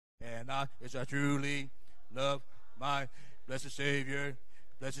And I truly love my blessed Savior,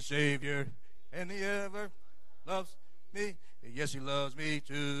 and He ever loves me. Yes, He loves me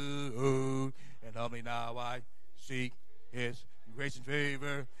too. And humbly now I seek His grace and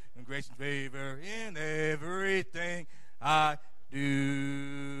favor in everything I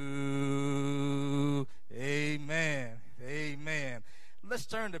do. Amen. Amen. Let's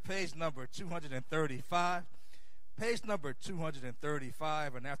turn to page number 235. Page number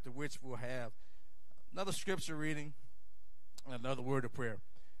 235, and after which we'll have another scripture reading and another word of prayer.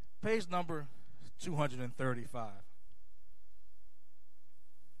 Page number 235.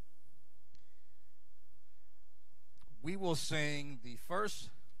 We will sing the first,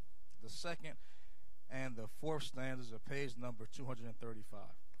 the second, and the fourth stanzas of page number 235.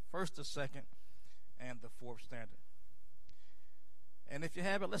 First, the second, and the fourth stanza. And if you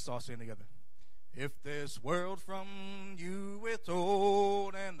have it, let's all sing together. If this world from you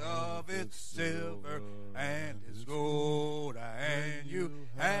withhold, and of its silver and its gold, and you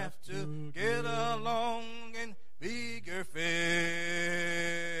have to get along in bigger fare,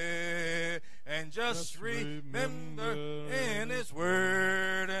 and just remember in His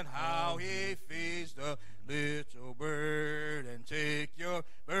word and how He feeds the little bird, and take your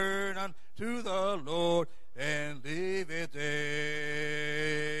burden to the Lord and leave it there.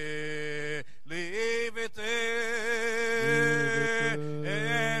 Leave it there,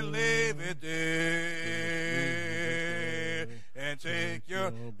 and leave it there, and take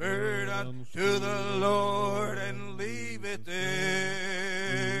your burden to the Lord and leave it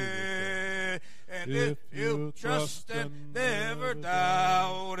there. And if you trust and never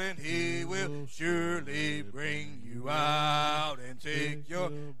doubt, and He will surely bring you out, and take your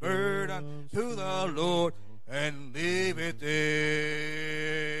burden to the Lord and leave it there.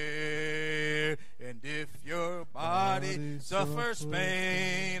 And if your body suffers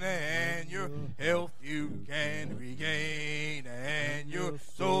pain, and your health you can regain, and your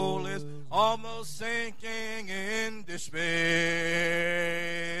soul is almost sinking in despair,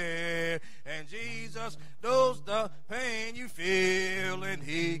 and Jesus knows the pain you feel, and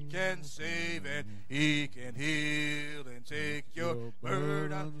He can save and He can heal, and take your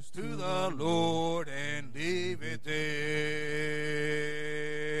burdens to the Lord and leave it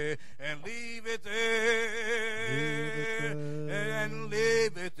there, and leave it there, and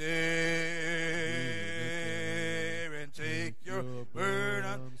leave it there, and take your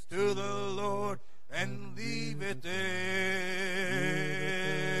burdens to the Lord and leave it there.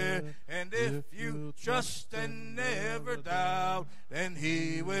 And if you trust and never doubt, then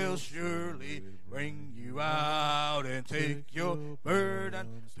He will surely bring you out, and take your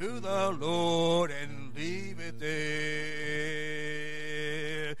burden to the Lord and leave it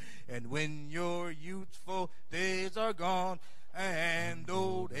there. And when your youthful days are gone, and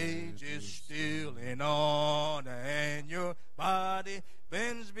old age is stealing on, and your body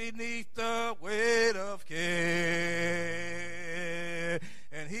bends beneath the weight of care,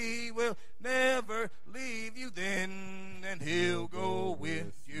 and He will never leave you then, and He'll go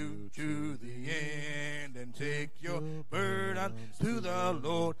with you to the end, and take your burden to the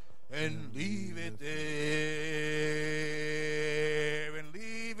Lord and leave it there, and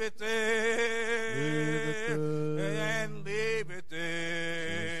leave it there, and leave it there,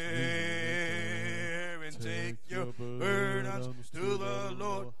 and take your burdens to the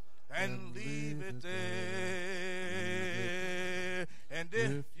Lord and leave it there. And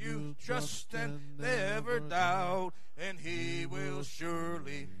if you trust and never doubt, and He will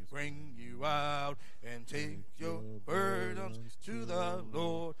surely bring you out, and take your burdens to the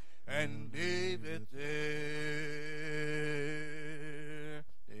Lord and leave it there.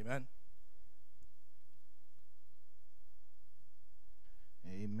 Amen.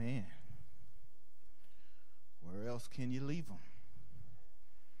 Amen. Where else can you leave them?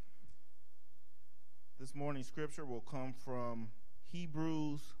 This morning's scripture will come from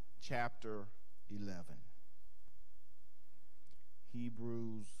Hebrews chapter 11.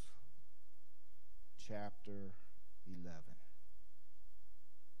 Hebrews chapter 11.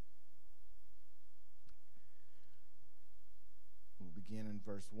 We'll begin in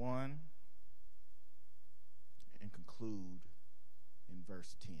verse 1 and conclude in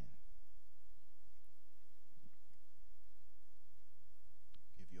verse 10.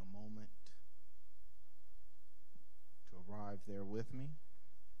 Give you a moment to arrive there with me.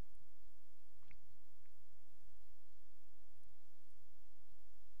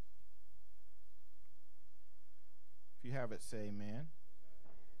 If you have it, say amen.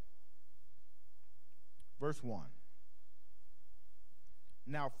 Verse 1.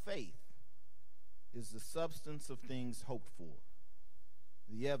 Now faith is the substance of things hoped for,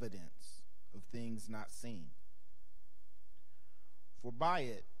 the evidence of things not seen. For by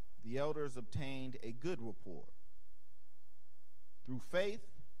it the elders obtained a good report. Through faith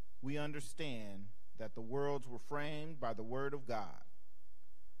we understand that the worlds were framed by the word of God,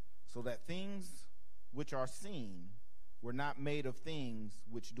 so that things which are seen were not made of things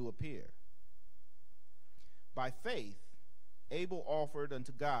which do appear. By faith Abel offered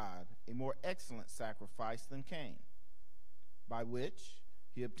unto God a more excellent sacrifice than Cain, by which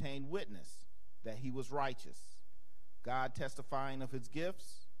he obtained witness that he was righteous, God testifying of his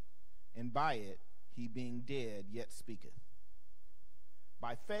gifts, and by it he being dead yet speaketh.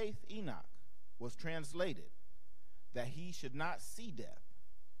 By faith Enoch was translated, that he should not see death,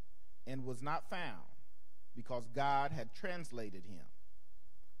 and was not found, because God had translated him.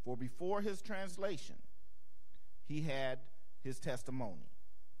 For before his translation he had his testimony,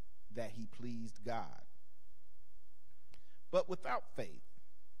 that he pleased God. But without faith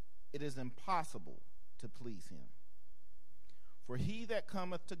it is impossible to please him. For he that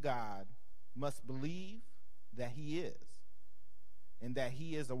cometh to God must believe that he is, and that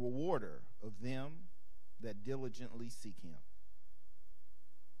he is a rewarder of them that diligently seek him.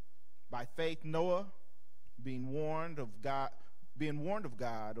 By faith Noah, being warned of God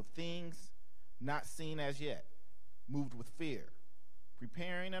of things not seen as yet, moved with fear,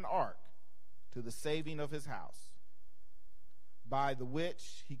 preparing an ark to the saving of his house, by the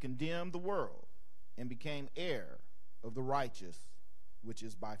which he condemned the world, and became heir of the righteous, which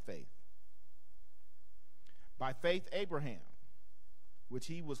is by faith. By faith Abraham, which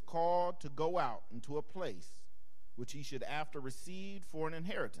he was called to go out into a place which he should after receive for an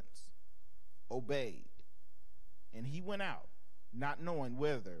inheritance, obeyed, and he went out, not knowing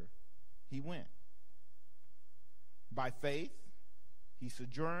whither he went. By faith he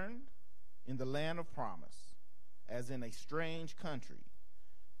sojourned in the land of promise, as in a strange country,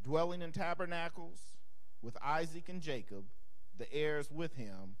 dwelling in tabernacles with Isaac and Jacob, the heirs with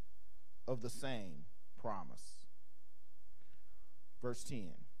him of the same promise. Verse 10,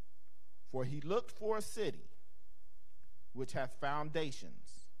 for he looked for a city which hath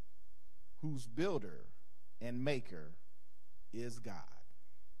foundations, whose builder and maker is God.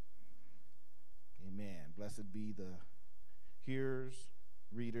 Amen. Blessed be the hearers,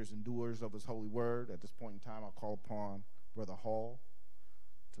 readers, and doers of his holy word. At this point in time, I'll call upon Brother Hall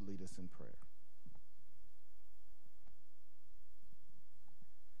to lead us in prayer.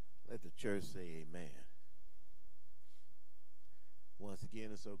 Let the church say amen. Once again,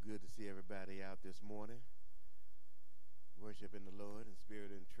 it's so good to see everybody out this morning, worshiping the Lord in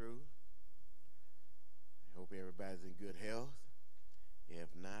spirit and truth. I hope everybody's in good health. If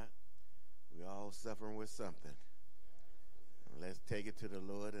not, we're all suffering with something. Let's take it to the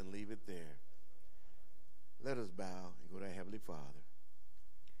Lord and leave it there. Let us bow and go to our Heavenly Father.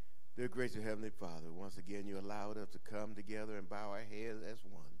 Dear gracious Heavenly Father, once again you allowed us to come together and bow our heads as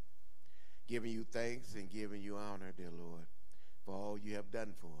one, giving you thanks and giving you honor, dear Lord, for all you have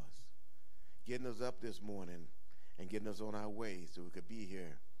done for us, getting us up this morning and getting us on our way so we could be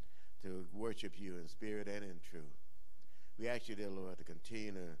here to worship you in spirit and in truth. We ask you, dear Lord, to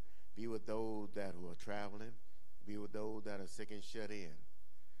continue to be with those that who are traveling, be with those that are sick and shut in,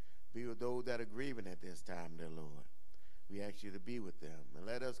 be with those that are grieving at this time, dear Lord. We ask you to be with them and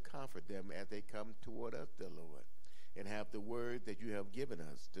let us comfort them as they come toward us, dear Lord, and have the word that you have given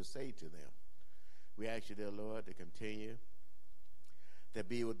us to say to them. We ask you, dear Lord, to continue to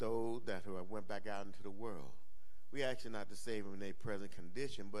be with those that who went back out into the world. We ask you not to save them in their present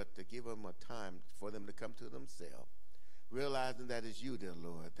condition, but to give them a time for them to come to themselves, realizing that it's you, dear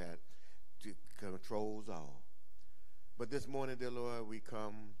Lord, that controls all. But this morning, dear Lord, we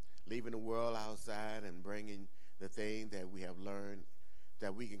come leaving the world outside and bringing the thing that we have learned,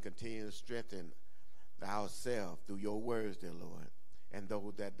 that we can continue to strengthen ourselves through your words, dear Lord, and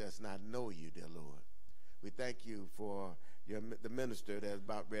those that does not know you, dear Lord. We thank you for the minister that's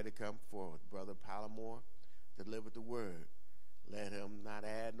about ready to come forward, Brother Palmore, to deliver the word. Let him not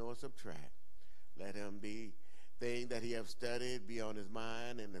add nor subtract. Let him be thing that he have studied be on his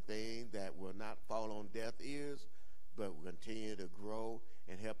mind, and the thing that will not fall on deaf ears, but will continue to grow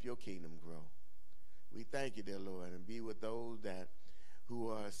and help your kingdom grow. We thank you, dear Lord, and be with those that who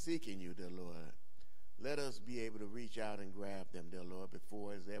are seeking you, dear Lord. Let us be able to reach out and grab them, dear Lord,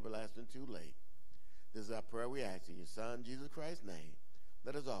 before it's everlasting too late. This is our prayer we ask in your Son, Jesus Christ's name.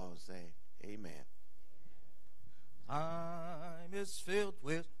 Let us all say amen. Time is filled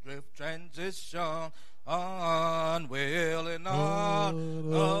with drift, transition, unwilling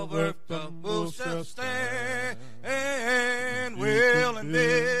on of earth, but who shall stand and will and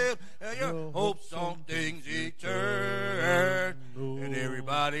live, and your hopes on things eternal. And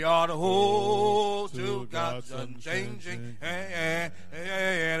everybody ought to hold to God's unchanging hand.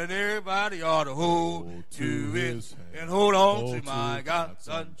 And everybody ought to hold to His and hold on to my God's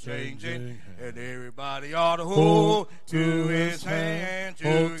unchanging. And everybody ought to hold to His hand,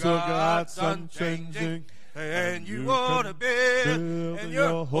 to God's unchanging. And you ought to build and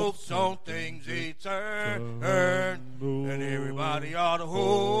your hopes on things eternal. And everybody ought to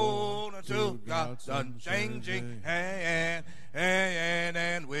hold unto God's unchanging hand.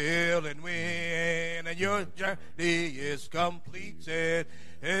 And will and win, and your journey is completed.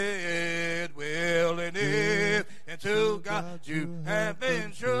 It will and if, and to God you have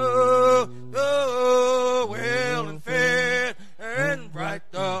been true. Oh, well and fair, and bright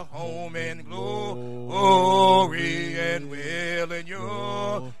the home in glory, and will and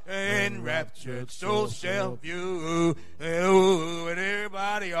your enraptured soul shall view. And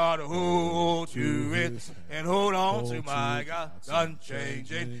everybody ought to hold to it and hold on to my God's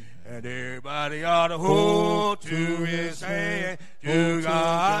unchanging. And everybody ought to hold to His hand, to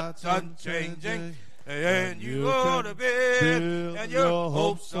God's unchanging. And you ought to build and your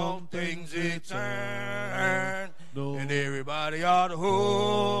hopes on things eternal. And everybody ought to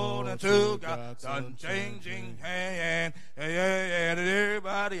hold unto God's unchanging hand. And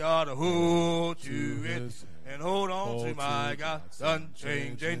everybody ought to hold to it and hold on to my God's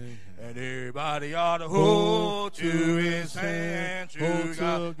unchanging. And everybody ought to hold to His hand,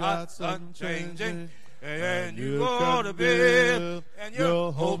 to God's unchanging. And you ought to build and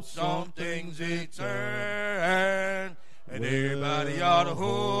your hopes on things eternal. And everybody ought to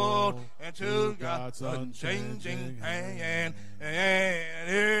hold and to God's unchanging hand. And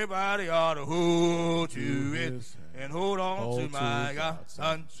everybody ought to hold to it and hold on to my God's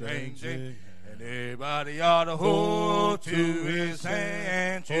unchanging. And everybody ought to hold to His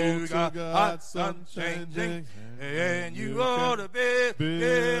hand, to God's unchanging. And you ought to build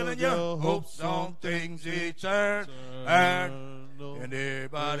and your hopes on things eternal. And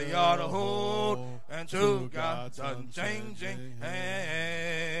everybody ought to hold and to God's unchanging hand.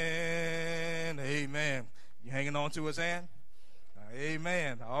 Amen. You hanging on to His hand?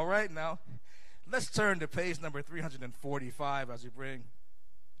 Amen. All right now. Let's turn to page number 345 as we bring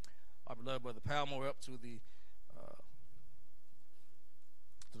our beloved Brother Palmore up to the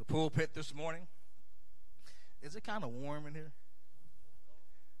pulpit this morning. Is it kind of warm in here?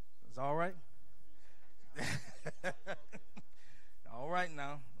 Is it all right? All right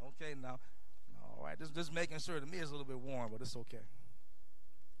now. Okay now. All right. Just making sure. To me it's a little bit warm, but it's okay.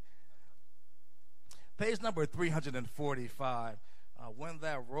 Page number 345. When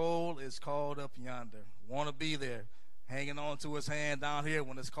that roll is called up yonder. Want to be there. Hanging on to His hand down here.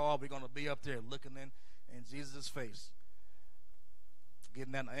 When it's called, we're going to be up there looking in Jesus' face.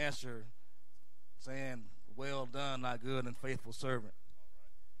 Getting that answer saying, well done, thy good and faithful servant.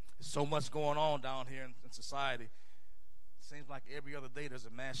 There's so much going on down here in society. It seems like every other day there's a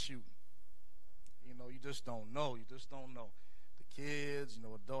mass shooting. You know, you just don't know. You just don't know. The kids,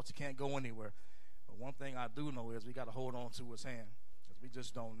 adults, you can't go anywhere. But one thing I do know is we got to hold on to His hand. We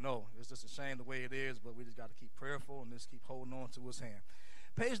just don't know. It's just a shame the way it is, but we just got to keep prayerful and just keep holding on to His hand.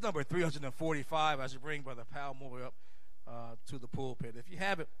 Page number 345, as you bring Brother Palmore up to the pulpit. If you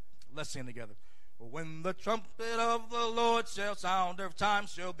have it, let's sing together. When the trumpet of the Lord shall sound, of time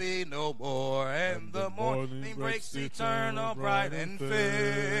shall be no more, and the morning breaks eternal, bright and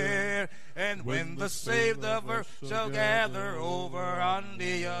fair. And when the saved of earth shall gather over on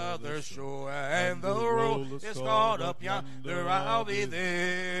the other shore, and the roll is called up yonder, I'll be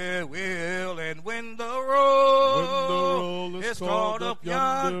there, will. And when the roll is called up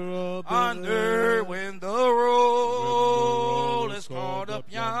yonder, when the roll is called up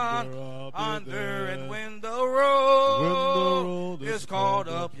yonder, and when the roll is called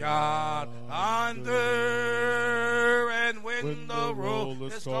up yonder, and when the roll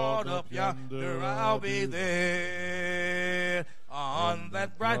is called up yonder, I'll be there. On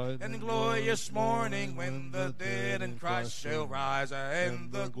that bright and glorious morning, when the dead in Christ shall rise,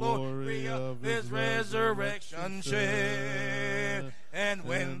 and the glory of His resurrection share. And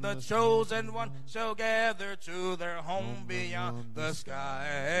when the chosen one shall gather to their home beyond the sky,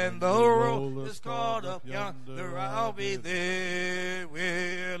 and the roll is called up yonder, I'll be there,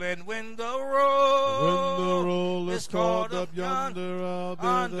 will. And when the roll is called up yonder,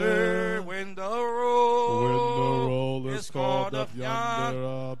 I'll be there. When the roll is called up yonder,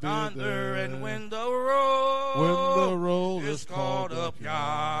 I'll be there. And when the roll is called up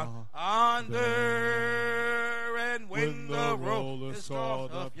yonder, and when the roll is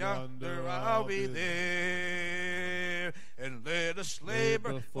called up yonder, I'll be there. And let us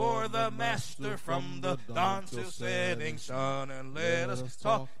labor for the Master laughter from the dawn till setting sun, and let us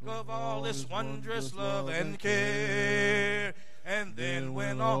talk of all this wondrous love and care. And then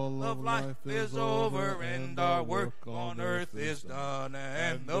when all of life is over and our work on earth is done,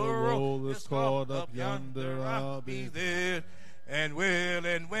 and the roll is called up yonder, I'll be there. And when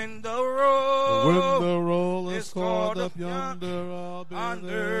the roll is called up yonder, I'll be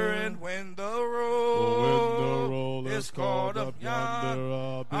there. And when the roll is called up yonder,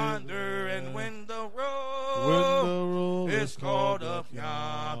 I'll be there. And when the roll is called up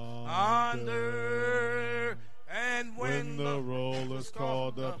yonder, and when the roll is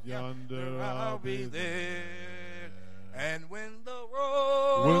called up yonder, I'll be there. And when the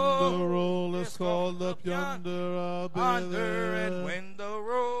roll is called up yonder, I'll be there. And when the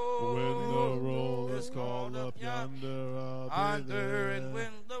roll is called up yonder, I'll be there. And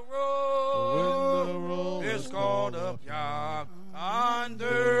when the roll is called up yonder,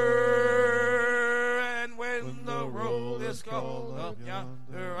 and when the roll is called up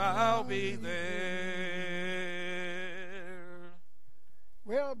yonder, I'll be there.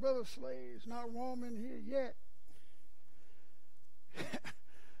 Well, Brother Slade, it's not warm in here yet.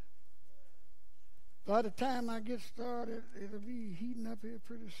 By the time I get started, it'll be heating up here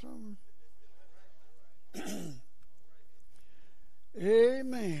pretty soon.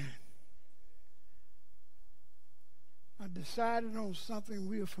 Amen. I decided on something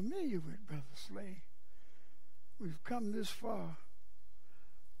we're familiar with, Brother Slade. We've come this far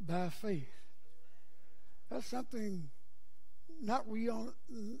by faith. That's something we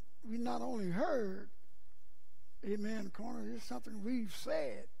not only heard, amen, corner, it's something we've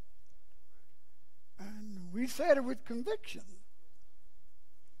said. And we said it with conviction.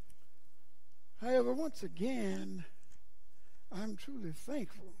 However, once again, I'm truly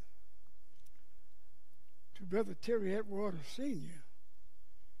thankful to Brother Terry Atwater Sr.,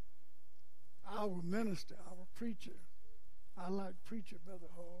 our minister, our preacher. I like preacher, Brother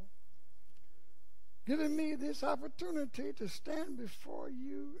Hall, giving me this opportunity to stand before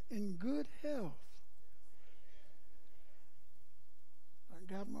you in good health. I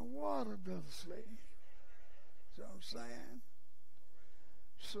got my water, Brother Slade. So I'm saying.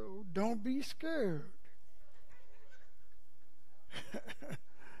 So don't be scared.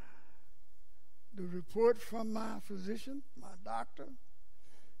 The report from my physician, my doctor,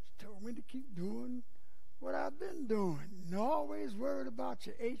 told me to keep doing what I've been doing. And always worried about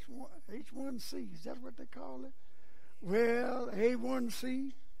your H1Cs. That's what they call it. Well,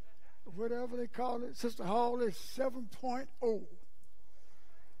 A1C, whatever they call it. Sister Hall is 7.0.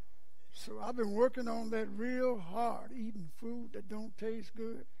 So I've been working on that real hard, eating food that don't taste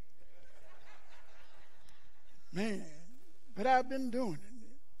good. Man, but I've been doing it.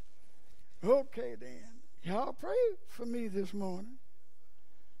 Okay then. Y'all pray for me this morning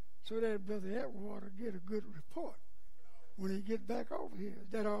so that Brother Atwater get a good report when he get back over here. Is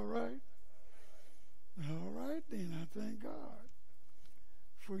that all right? All right then. I thank God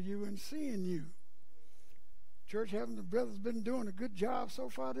for you and seeing you. Church, haven't the brothers been doing a good job so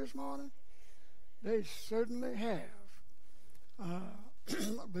far this morning? They certainly have.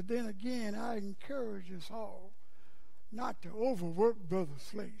 But then again, I encourage us all not to overwork Brother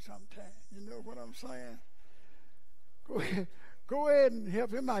Slade sometimes. You know what I'm saying? Go ahead and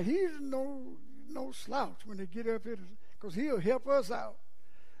help him out. He's no slouch when they get up here, because he'll help us out.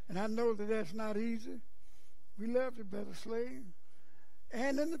 And I know that that's not easy. We love you, Brother Slade.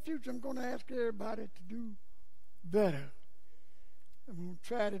 And in the future, I'm going to ask everybody to do better. I'm going to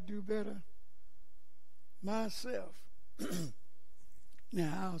try to do better myself.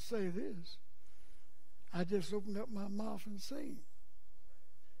 Now, I'll say this. I just opened up my mouth and sing.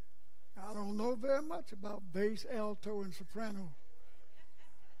 I don't know very much about bass, alto, and soprano.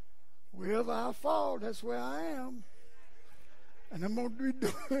 Wherever I fall, that's where I am. And I'm going to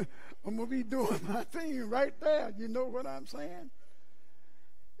be doing my thing right there. You know what I'm saying?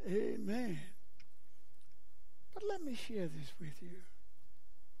 Amen. But let me share this with you.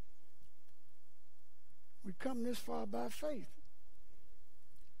 We come this far by faith.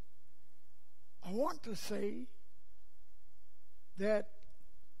 I want to say that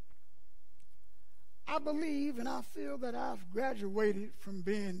I believe and I feel that I've graduated from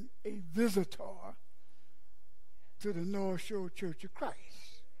being a visitor to the North Shore Church of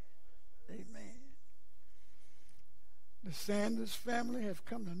Christ. Amen. The Sanders family have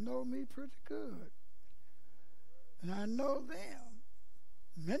come to know me pretty good. And I know them.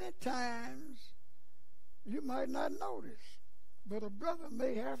 Many times you might not notice, but a brother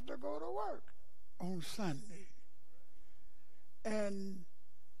may have to go to work on Sunday. And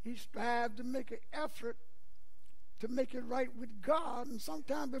he strives to make an effort to make it right with God. And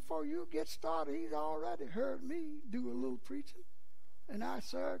sometime before you get started, he's already heard me do a little preaching, and I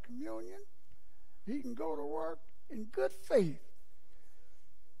serve communion. He can go to work in good faith.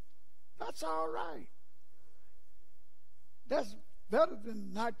 That's all right. That's better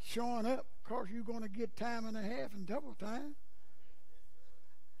than not showing up because you're going to get time and a half and double time.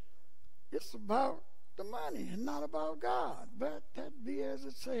 It's about the money and not about God. But that be as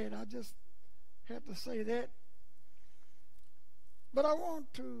it said. I just had to say that. But I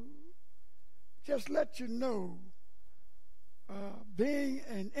want to just let you know, being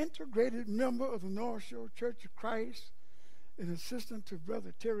an integrated member of the North Shore Church of Christ, an assistant to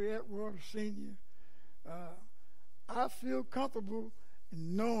Brother Terry Atwater Sr., I feel comfortable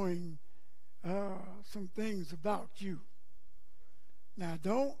in knowing some things about you. Now,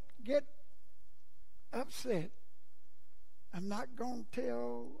 don't get upset. I'm not going to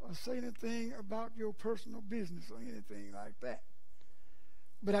tell or say anything about your personal business or anything like that.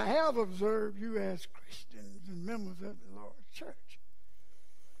 But I have observed you as Christians and members of the Lord's church.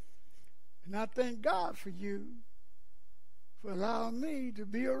 And I thank God for you for allowing me to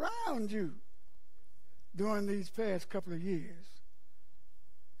be around you during these past couple of years.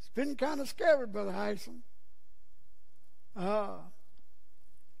 It's been kind of scary, Brother Hyson. I'm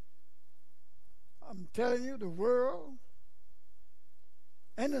telling you, the world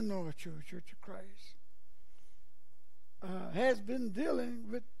and the North Shore Church of Christ has been dealing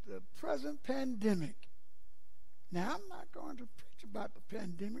with the present pandemic. Now, I'm not going to preach about the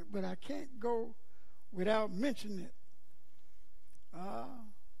pandemic, but I can't go without mentioning it. The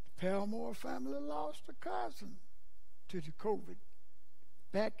Palmore family lost a cousin to the COVID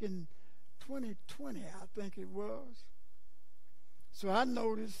back in 2020, I think it was. So I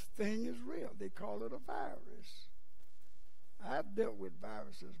know this thing is real. They call it a virus. I've dealt with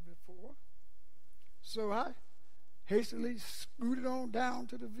viruses before. So I hastily scooted on down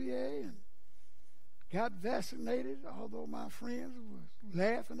to the VA and got vaccinated, although my friends were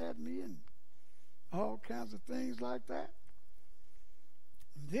laughing at me and all kinds of things like that.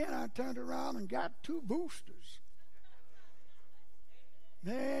 And then I turned around and got 2 boosters.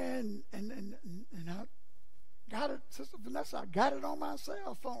 Man, and I got it, Sister Vanessa, I got it on my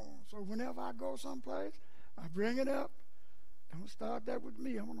cell phone. So whenever I go someplace, I bring it up. Don't start that with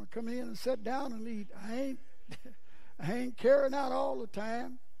me. I want to come in and sit down and eat. I ain't carrying out all the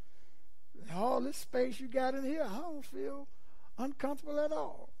time. All this space you got in here, I don't feel uncomfortable at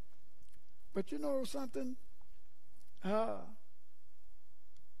all. But you know something? They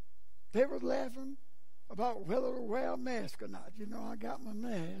were laughing about whether to wear a mask or not. You know, I got my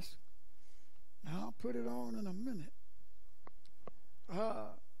mask. Now I'll put it on in a minute.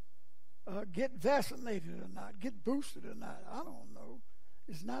 Get vaccinated or not, get boosted or not, I don't know.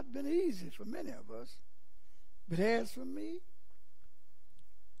 It's not been easy for many of us. But as for me,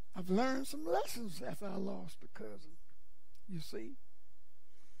 I've learned some lessons after I lost a cousin, you see.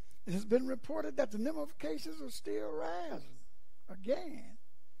 It has been reported that the number of cases are still rising again.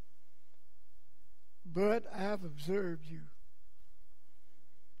 But I've observed you.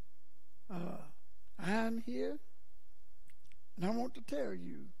 I'm here, and I want to tell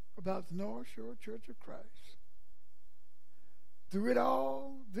you about the North Shore Church of Christ. Through it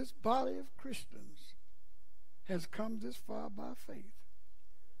all, this body of Christians has come this far by faith.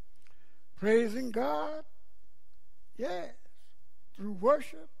 Praising God, yes, through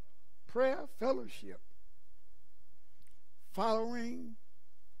worship, prayer, fellowship, following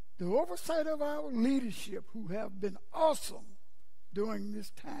the oversight of our leadership who have been awesome during this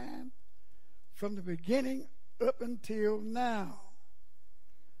time from the beginning up until now.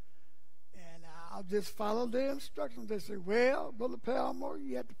 And I'll just follow their instructions. They say, well, Brother Palmore,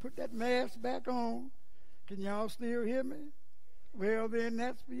 you have to put that mask back on. Can y'all still hear me? Well, then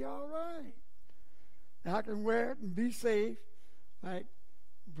that's be all right. Now I can wear it and be safe like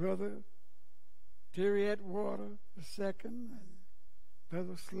Brother Terry Atwater II and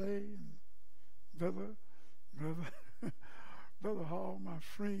Brother Slay and Brother Hall, my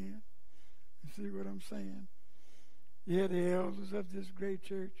friend. You see what I'm saying? Yeah, the elders of this great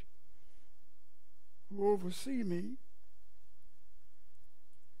church who oversee me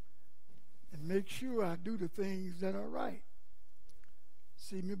and make sure I do the things that are right.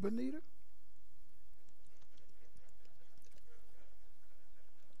 See me, Bonita?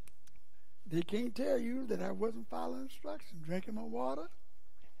 They can't tell you that I wasn't following instructions, drinking my water.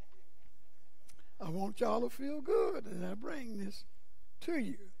 I want y'all to feel good that I bring this to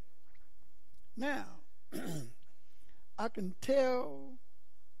you. Now, I can tell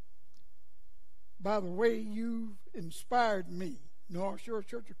by the way you've inspired me. North Shore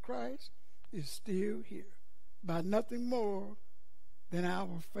Church of Christ is still here. by nothing more than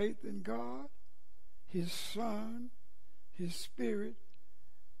our faith in God, His Son, His Spirit,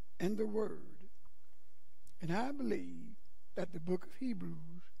 and the Word. And I believe that the book of Hebrews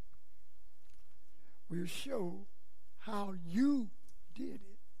will show how you did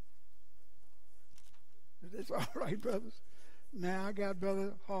it. That's all right, brothers. Now, I got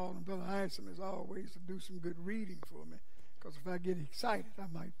Brother Hall and Brother Isom as always to do some good reading for me, because if I get excited, I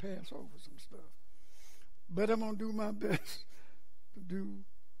might pass over some stuff. But I'm going to do my best to do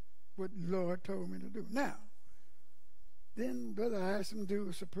what the Lord told me to do. Now, then Brother Isom do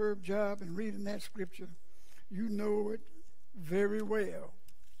a superb job in reading that scripture. You know it very well.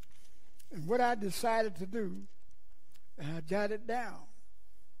 And what I decided to do, I jotted down,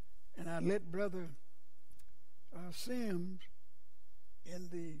 and I let Brother Sims in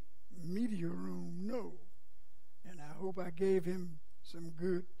the media room know. And I hope I gave him some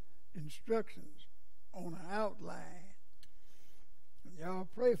good instructions on an outline. And y'all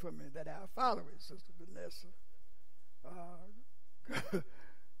pray for me that I'll follow it, Sister Vanessa.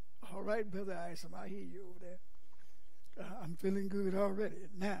 All right, Brother Isom, I hear you over there. I'm feeling good already.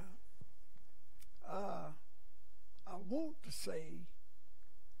 Now, I want to say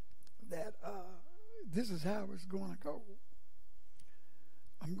that this is how it's going to go.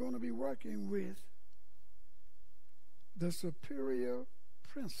 I'm going to be working with the superior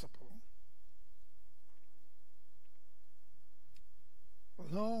principle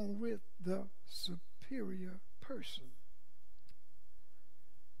along with the superior person.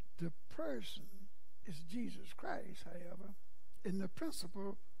 The person is Jesus Christ, however, and the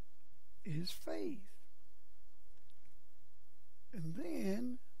principle is faith. And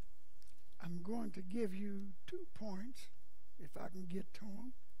then I'm going to give you 2 points, if I can get to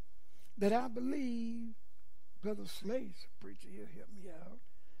them, that I believe Brother Slate's preacher, he'll help me out.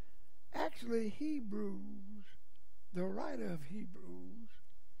 Actually, Hebrews, the writer of Hebrews,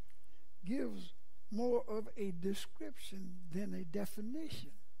 gives more of a description than a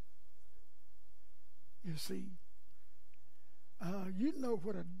definition. You see, you know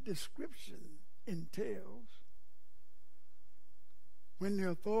what a description entails. When the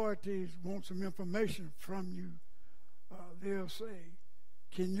authorities want some information from you, they'll say,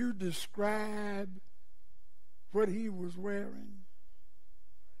 can you describe what he was wearing?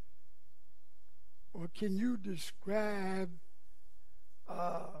 Or can you describe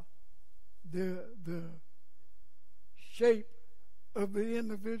the shape of the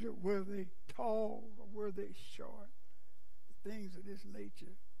individual? Were they tall or were they short? Things of this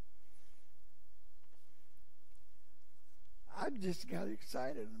nature. I just got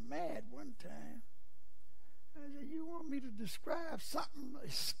excited and mad one time. I said, you want me to describe something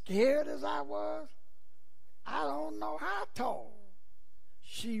as scared as I was? I don't know how tall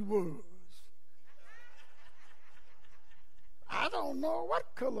she was. I don't know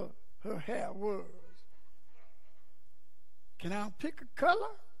what color her hair was. Can I pick a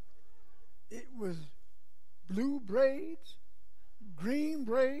color? It was blue braids, green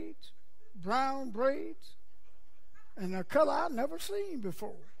braids, brown braids, and a color I've never seen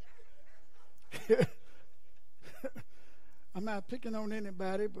before. I'm not picking on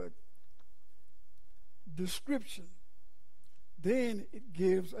anybody, but description. Then it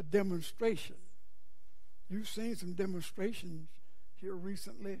gives a demonstration. You've seen some demonstrations here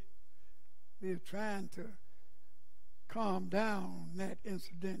recently. They're trying to calm down that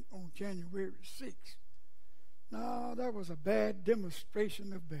incident on January 6th. No, that was a bad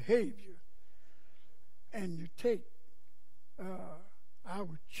demonstration of behavior. And you take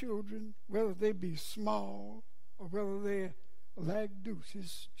our children, whether they be small or whether they're like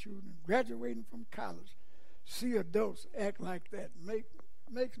Deuce's children, graduating from college, see adults act like that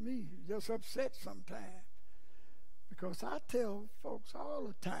makes me just upset sometimes. Because I tell folks all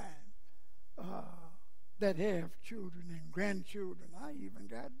the time that have children and grandchildren, I even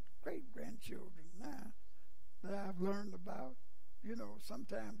got great-grandchildren now that I've learned about. You know,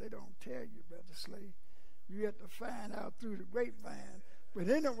 sometimes they don't tell you, Brother Slade. You have to find out through the grapevine. But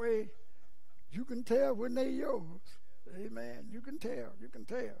anyway, you can tell when they're yours. Amen. You can tell. You can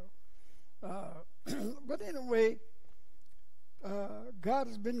tell. But anyway, God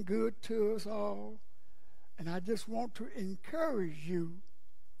has been good to us all. And I just want to encourage you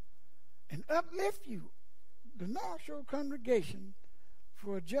and uplift you, the North Shore congregation,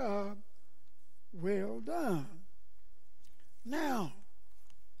 for a job well done. Now,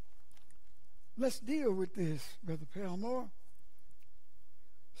 let's deal with this, Brother Palmore.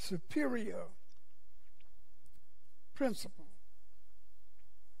 Superior principle.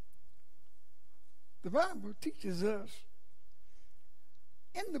 The Bible teaches us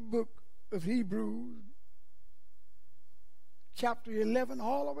in the book of Hebrews, chapter 11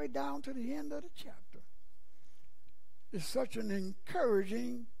 all the way down to the end of the chapter. It's such an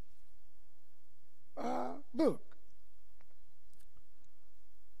encouraging book.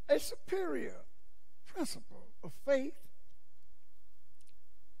 A superior principle of faith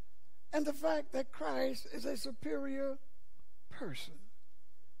and the fact that Christ is a superior person.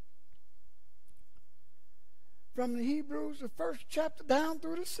 From the Hebrews, the first chapter down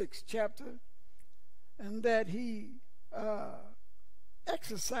through the 6th chapter, and that he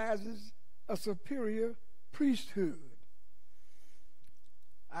exercises a superior priesthood.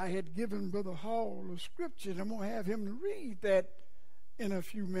 I had given Brother Hall a scripture, and I'm going to have him read that in a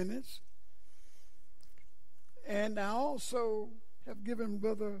few minutes. And I also have given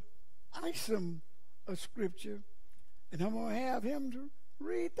Brother Isom a scripture, and I'm going to have him to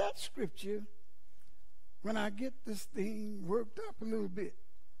read that scripture when I get this thing worked up a little bit.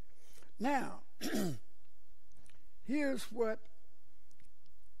 Now, here's what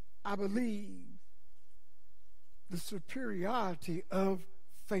I believe the superiority of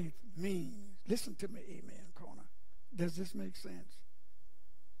faith means. Listen to me, amen, corner. Does this make sense?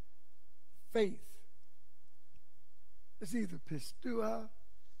 Faith is either pistua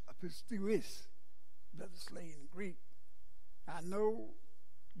or pistuis, Brother Slade in Greek. I know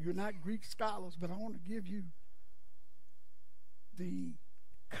you're not Greek scholars, but I want to give you the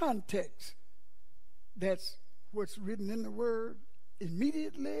context. That's what's written in the word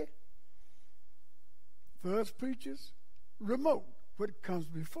immediately. For us preachers, remote, what comes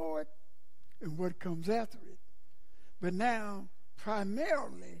before it and what comes after it. But now,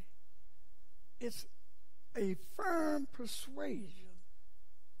 primarily, it's a firm persuasion.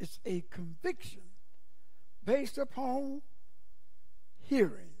 It's a conviction based upon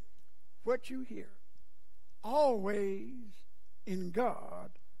hearing what you hear. Always in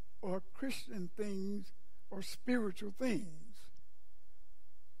God or Christian things or spiritual things.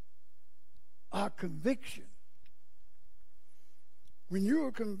 Our conviction. When you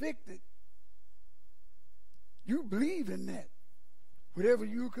are convicted, you believe in that, whatever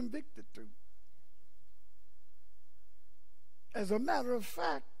you're convicted to. As a matter of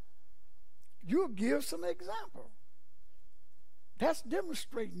fact, you'll give some example. That's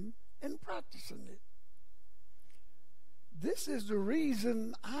demonstrating and practicing it. This is the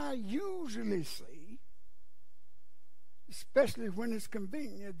reason I usually say, especially when it's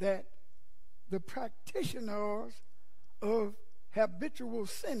convenient, that the practitioners of habitual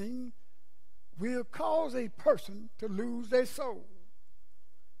sinning will cause a person to lose their soul.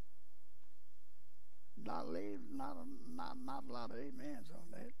 Not a lot of amens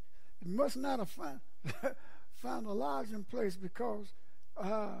on that. It must not have found a lodging place because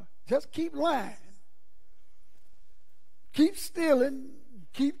just keep lying, keep stealing,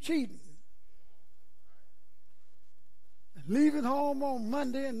 keep cheating, leaving home on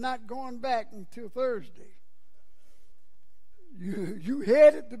Monday and not going back until Thursday. You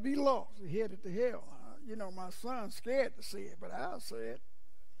headed to be lost. You headed to hell. You know, my son's scared to say it, but I'll say it.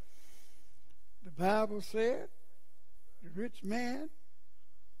 The Bible said the rich man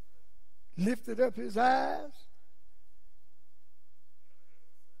lifted up his eyes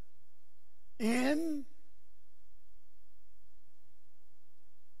in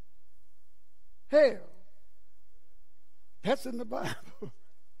hell. That's in the Bible.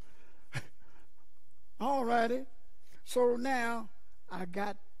 All righty. So now I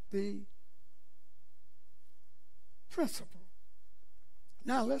got the principle.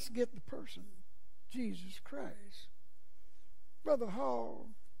 Now let's get the person, Jesus Christ. Brother Hall,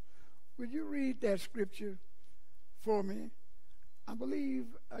 would you read that scripture for me? I believe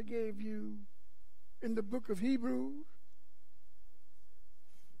I gave you in the book of Hebrews,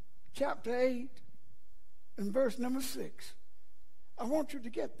 chapter 8, and verse number 6. I want you to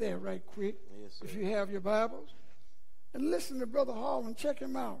get there right quick, yes, if you have your Bibles. And listen to Brother Hall and check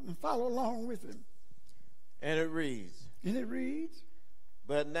him out and follow along with him. And it reads.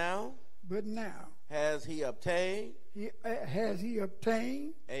 But now has he obtained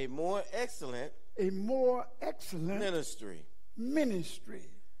a more excellent ministry.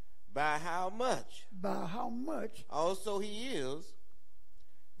 By how much also he is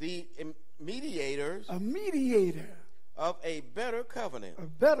the mediator of a better covenant,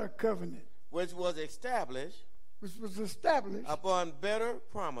 which was established upon better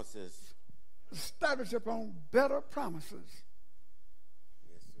promises. Established upon better promises.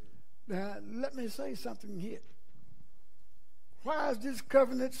 Yes, sir. Now, let me say something here. Why is this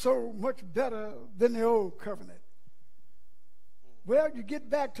covenant so much better than the old covenant? Well, you get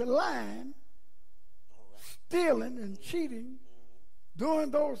back to lying, stealing, and cheating, doing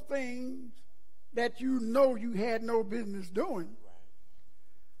those things that you know you had no business doing,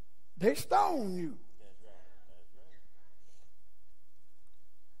 they stone you.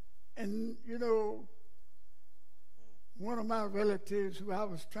 And, you know, one of my relatives who I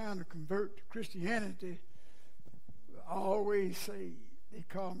was trying to convert to Christianity always say, they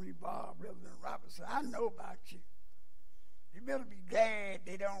call me Bob, Reverend Robinson. I know about you. You better be glad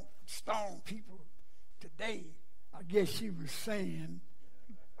they don't stone people today. I guess she was saying,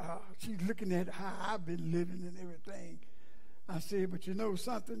 she's looking at how I've been living and everything. I said, but you know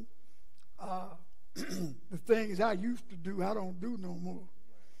something? The things I used to do, I don't do no more.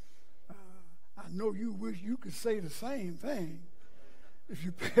 I know you wish you could say the same thing. If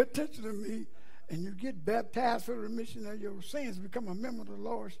you pay attention to me and you get baptized for the remission of your sins, become a member of the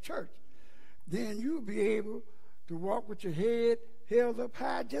Lord's church, then you'll be able to walk with your head held up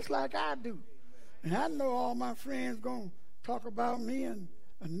high just like I do. And I know all my friends going to talk about me and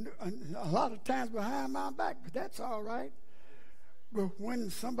a lot of times behind my back, but that's all right. But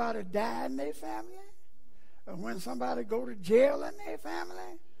when somebody died in their family, or when somebody go to jail in their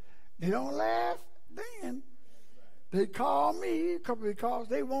family, they don't laugh then. They call me because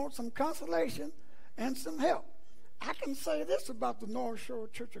they want some consolation and some help. I can say this about the North Shore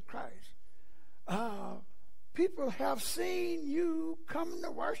Church of Christ. People have seen you come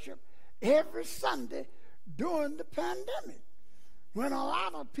to worship every Sunday during the pandemic, when a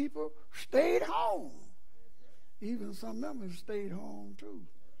lot of people stayed home. Even some members stayed home too.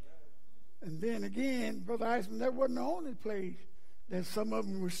 And then again, Brother Iceman, that wasn't the only place that some of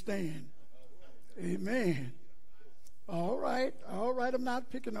them were staying. Amen. All right, I'm not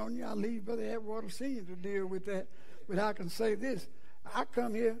picking on you. I'll leave Brother Atwater Sr. to deal with that. But I can say this. I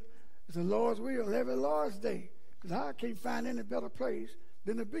come here, it's the Lord's will, every Lord's Day, because I can't find any better place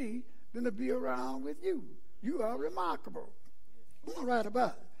than to be around with you. You are remarkable. I'm right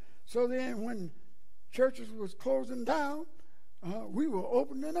about it. So then when churches was closing down, we were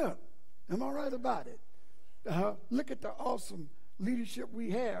opening up. Am I right about it? Look at the awesome leadership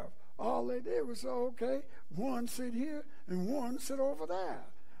we have. All they did was say, okay, one sit here and one sit over there.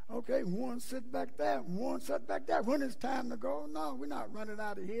 Okay, one sit back there, one sit back there. When it's time to go, no, we're not running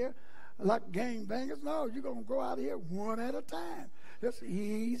out of here like gang bangers. No, you're going to go out of here one at a time. Just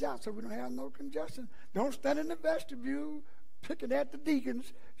ease out so we don't have no congestion. Don't stand in the vestibule picking at the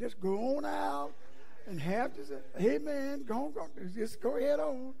deacons. Just go on out and have this. Amen. Go. Just go ahead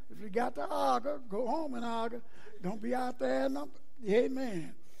on. If you got to argue, go home and argue. Don't be out there.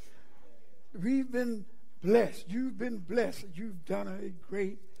 Amen. We've been blessed. You've been blessed. You've done a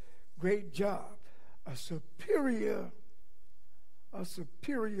great, great job. A superior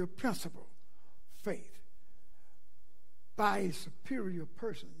principle, faith, by a superior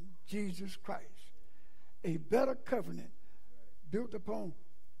person, Jesus Christ. A better covenant built upon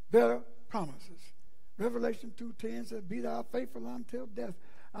better promises. Revelation 2:10 says, be thou faithful until death.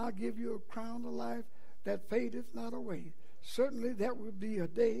 I'll give you a crown of life that fadeth not away. Certainly that will be a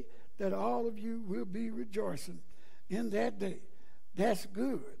day that all of you will be rejoicing in that day. That's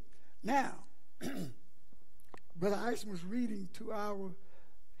good. Now, Brother Iceman was reading to our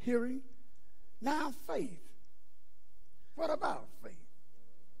hearing. Now faith. What about faith?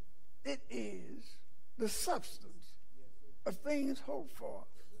 It is the substance of things hoped for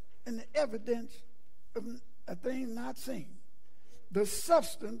and the evidence of things not seen. The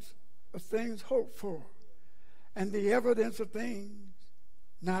substance of things hoped for and the evidence of things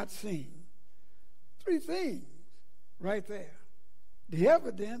not seen. Three things right there. The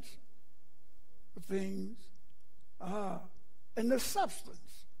evidence of things and the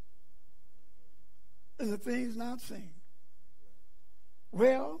substance and the things not seen.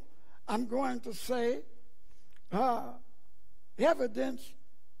 Well, I'm going to say evidence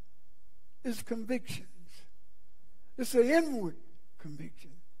is convictions. It's an inward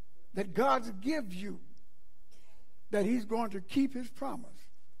conviction that God gives you that he's going to keep his promise.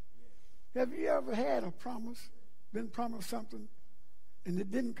 Have you ever had a promise, been promised something, and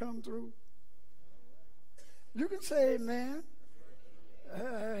it didn't come through? You can say amen.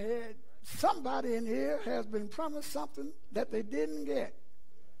 Somebody in here has been promised something that they didn't get.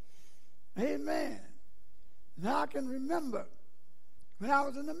 Amen. Now I can remember when I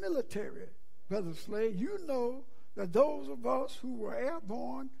was in the military, Brother Slade, you know that those of us who were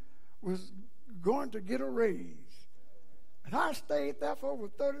airborne was going to get a raise. And I stayed there for over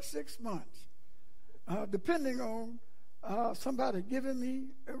 36 months, depending on somebody giving me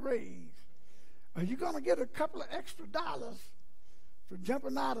a raise. You're going to get a couple of extra dollars for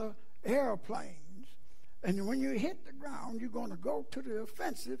jumping out of airplanes. And when you hit the ground, you're going to go to the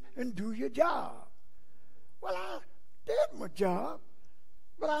offensive and do your job. Well, I did my job,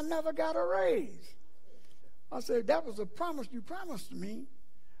 but I never got a raise. I said, that was a promise you promised me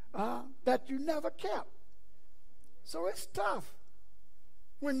that you never kept. So it's tough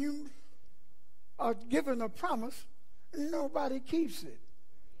when you are given a promise and nobody keeps it.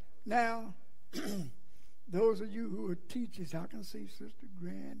 Now, those of you who are teachers, I can see Sister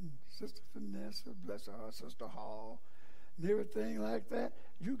Grant and Sister Vanessa, bless her heart, Sister Hall, and everything like that.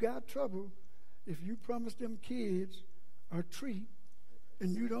 You got trouble if you promise them kids a treat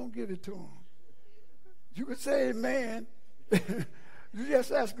and you don't give it to them. You could say amen. You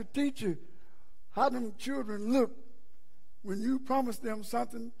just ask a teacher how them children look when you promise them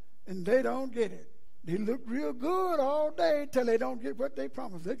something and they don't get it. They look real good all day till they don't get what they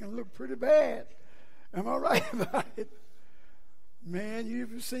promised. They can look pretty bad. Am I right about it? Man, you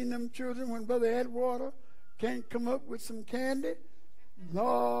ever seen them children when Brother Atwater can't come up with some candy?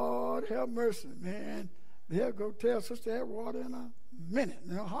 Lord have mercy, man. They'll go tell Sister Atwater in a minute,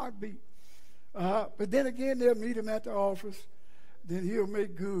 in a heartbeat. But then again, they'll meet him at the office. Then he'll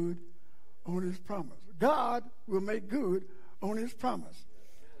make good on his promise. God will make good on his promise.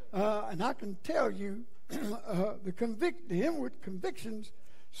 And I can tell you, the inward convictions,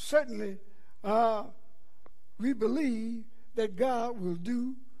 certainly we believe that God will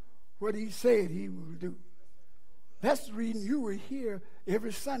do what he said he will do. That's the reason you were here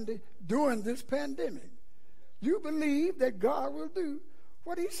every Sunday during this pandemic. You believe that God will do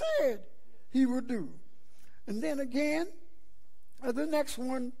what he said he will do. And then again, the next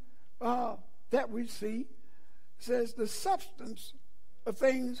one that we see says the substance of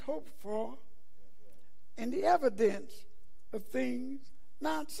things hoped for and the evidence of things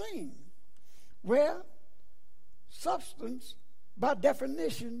not seen. Well, substance, by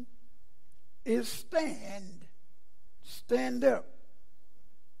definition, is stand up,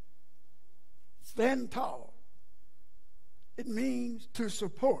 stand tall. It means to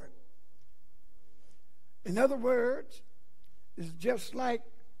support. In other words, it's just like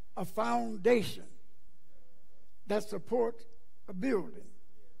a foundation that supports a building.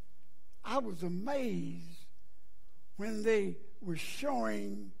 I was amazed when they were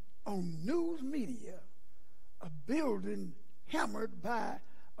showing on news media a building hammered by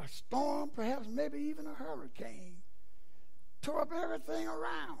a storm, perhaps maybe even a hurricane, tore up everything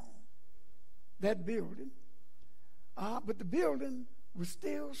around that building. But the building was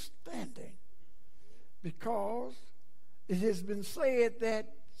still standing because it has been said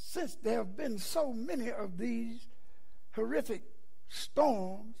that since there have been so many of these horrific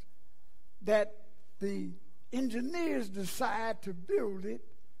storms that the engineers decide to build it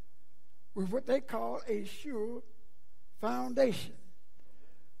with what they call a sure foundation.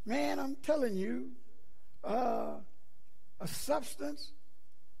 Man, I'm telling you, a substance,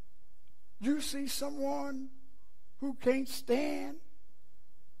 you see someone who can't stand,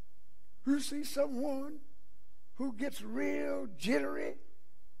 you see someone who gets real jittery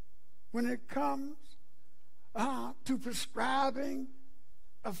when it comes to prescribing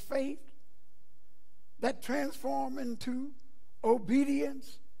a faith that transforms into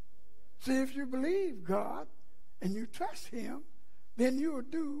obedience. See, if you believe God and you trust him, then you will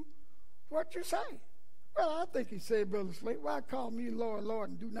do what you say. Well, I think he said, Brother Slate, why call me Lord, Lord,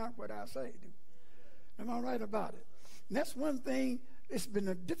 and do not what I say do? Am I right about it? And that's one thing it's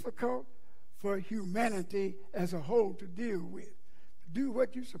been difficult for humanity as a whole to deal with. To do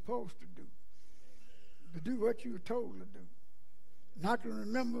what you're supposed to do. To do what you were told to do. And I can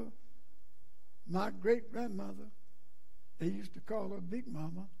remember my great-grandmother, they used to call her Big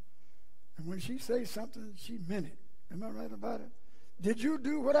Mama, and when she say something, she meant it. Am I right about it? Did you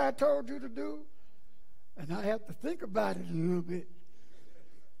do what I told you to do? And I have to think about it a little bit.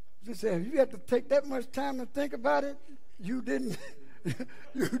 She said, if you have to take that much time to think about it, you didn't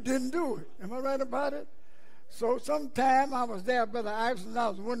you didn't do it. Am I right about it? So sometime I was there, Brother Iverson, I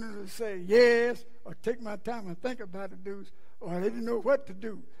was wanting to say yes or take my time and think about it, dudes, or I didn't know what to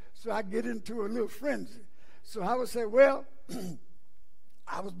do. So I get into a little frenzy. So I would say, well,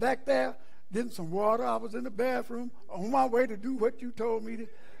 I was back there getting some water. I was in the bathroom on my way to do what you told me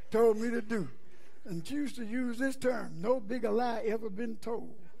to do. And she used to use this term, no bigger lie ever been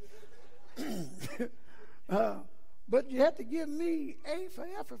told. But you have to give me A for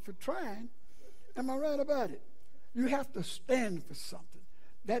effort for trying. Am I right about it? You have to stand for something.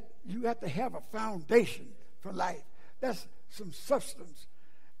 That you have to have a foundation for life. That's some substance.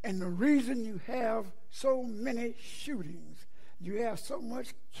 And the reason you have so many shootings, you have so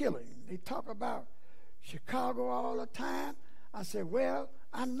much killing. They talk about Chicago all the time. I said, well,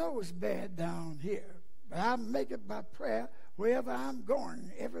 I know it's bad down here, but I make it by prayer wherever I'm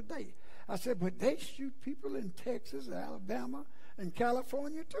going every day. I said, but they shoot people in Texas, Alabama, in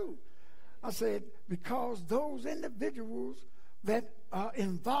California too. I said, because those individuals that are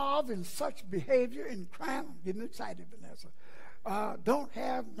involved in such behavior in crime, I'm getting excited, Vanessa, don't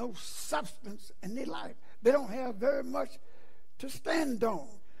have no substance in their life. They don't have very much to stand on.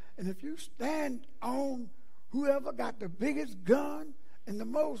 And if you stand on whoever got the biggest gun and the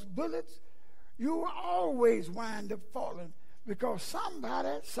most bullets, you will always wind up falling, because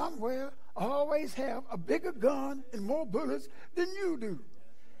somebody somewhere always have a bigger gun and more bullets than you do.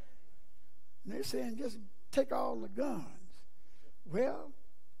 And they're saying, just take all the guns. Well,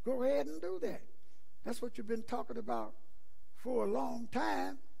 go ahead and do that. That's what you've been talking about for a long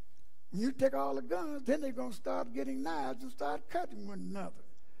time. When you take all the guns, then they're going to start getting knives and start cutting one another.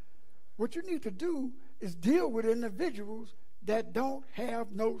 What you need to do is deal with individuals that don't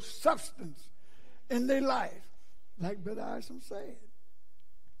have no substance in their life. Like Brother Isom said.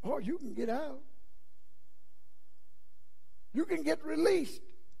 Or you can get out. You can get released.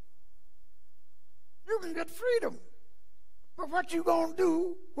 You can get freedom. But what you going to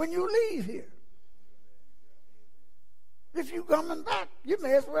do when you leave here? If you coming back, you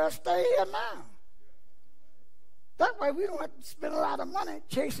may as well stay here now. That way we don't have to spend a lot of money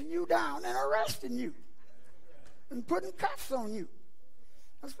chasing you down and arresting you and putting cuffs on you.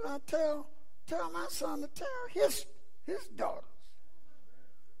 That's what I tell my son to tell his daughters.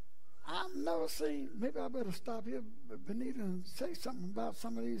 I've never seen, maybe I better stop here, Benita, and say something about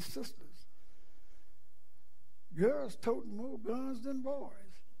some of these sisters. Girls toting more guns than boys.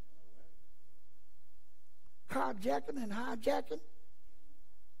 Carjacking and hijacking.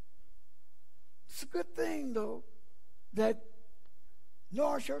 It's a good thing, though, that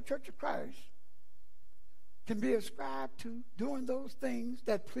North Shore Church of Christ can be ascribed to doing those things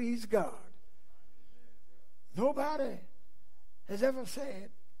that please God. Nobody has ever said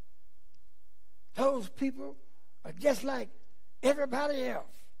those people are just like everybody else.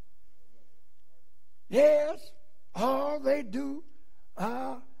 Yes, all they do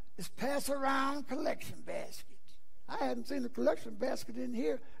is pass around collection baskets. I hadn't seen a collection basket in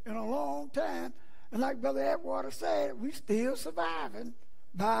here in a long time. And like Brother Atwater said, we still surviving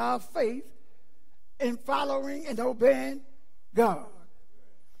by our faith in following and obeying God.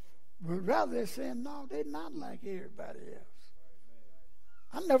 But rather they're saying, no, they're not like everybody else.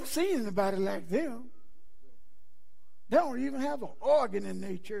 I've never seen anybody like them. They don't even have an organ in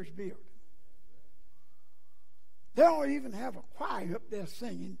their church building. They don't even have a choir up there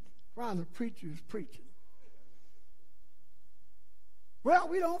singing while the preacher is preaching. Well,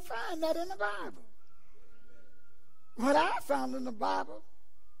 we don't find that in the Bible. What I found in the Bible,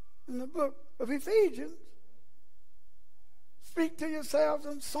 in the book of Ephesians, speak to yourselves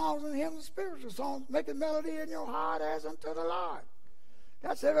in songs and hymns and spiritual songs, making melody in your heart as unto the Lord.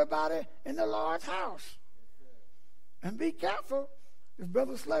 That's everybody in the Lord's house. And be careful if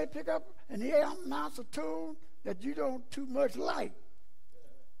Brother Slade pick up and he announce a tune that you don't too much like.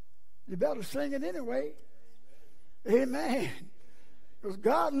 You better sing it anyway. Amen. Because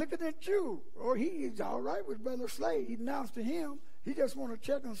God looking at you. Or he's all right with Brother Slade. He announced to him. He just want to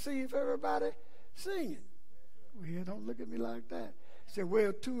check and see if everybody singing. Well, don't look at me like that. He said,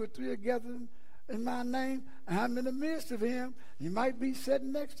 well, 2 or 3 are gathered in my name. I'm in the midst of him. He might be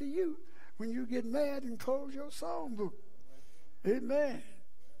sitting next to you when you get mad and close your song book. Amen.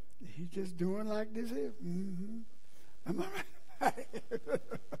 He's just doing like this here. Mm-hmm. Am I right?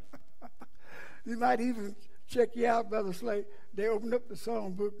 He might even check you out, Brother Slade. They opened up the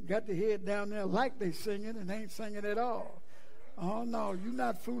song book, got their head down there like they singing and ain't singing at all. Oh, no, you're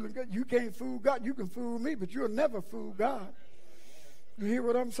not fooling God. You can't fool God. You can fool me, but you'll never fool God. You hear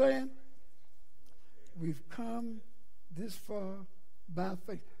what I'm saying? We've come this far by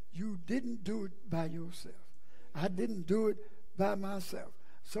faith. You didn't do it by yourself. I didn't do it by myself.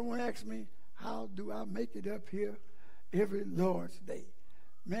 Someone asked me, how do I make it up here every Lord's Day?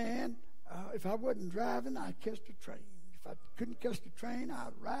 Man, if I wasn't driving, I'd catch the train. If I couldn't catch the train,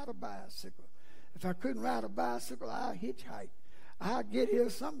 I'd ride a bicycle. If I couldn't ride a bicycle, I'd hitchhike. I'd get here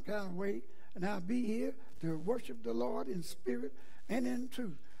some kind of way, and I'll be here to worship the Lord in spirit and in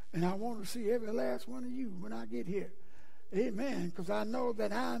truth. And I want to see every last one of you when I get here. Amen. Because I know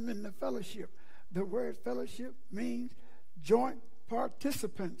that I'm in the fellowship. The word fellowship means joint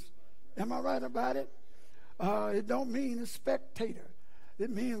participants. Am I right about it? It don't mean a spectator. It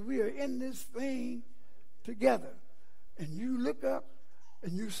means we are in this thing together. And you look up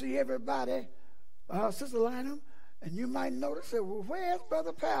and you see everybody, Sister Lynham, and you might notice that, well, where's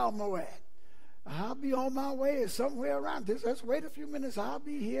Brother Palmore at? I'll be on my way somewhere around this. Let's wait a few minutes. I'll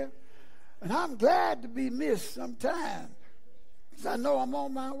be here. And I'm glad to be missed sometime, because I know I'm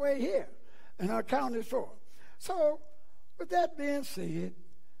on my way here and accounted for. So With that being said,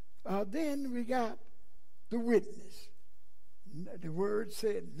 then we got the witness. The word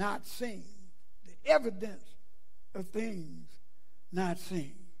said not seen. The evidence of things not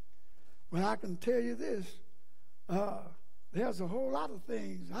seen. Well, I can tell you this. There's a whole lot of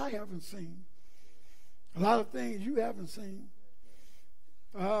things I haven't seen. A lot of things you haven't seen.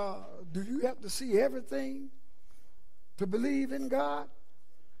 Do you have to see everything to believe in God?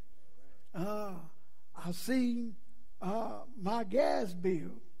 I've seen my gas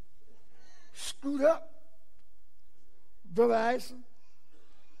bill screwed up, Brother Ison.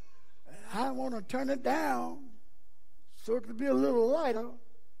 I want to turn it down so it could be a little lighter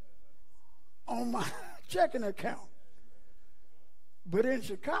on my checking account. But in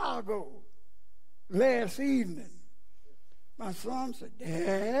Chicago, last evening, my son said,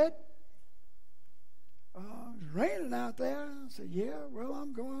 Dad, it's raining out there. I said, yeah, well,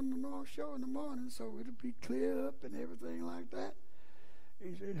 I'm going to the North Shore in the morning, so it'll be clear up and everything like that.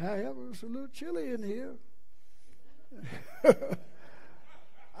 He said, however, it's a little chilly in here.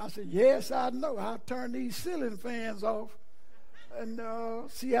 I said, yes, I know. I'll turn these ceiling fans off and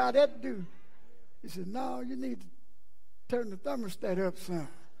see how that do. He said, no, you need to turn the thermostat up some.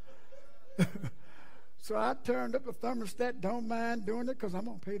 So I turned up the thermostat, don't mind doing it because I'm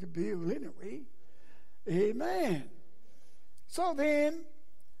going to pay the bill anyway. Amen. So then,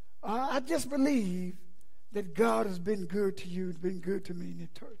 I just believe that God has been good to you, been good to me, and He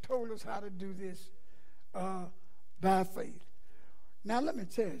told us how to do this by faith. Now, let me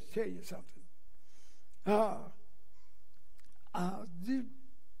tell you something. You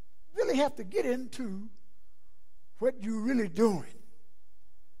really have to get into what you're really doing.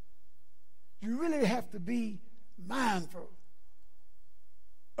 You really have to be mindful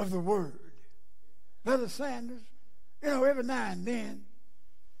of the word. Brother Sanders, every now and then,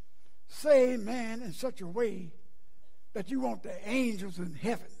 say amen in such a way that you want the angels in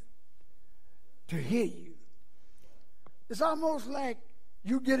heaven to hear you. It's almost like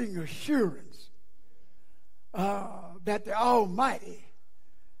you're getting assurance that the Almighty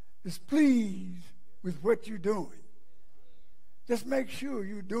is pleased with what you're doing. Just make sure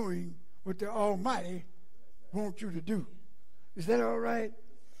you're doing what the Almighty wants you to do. Is that all right?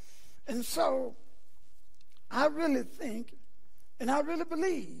 And so, I really think, and I really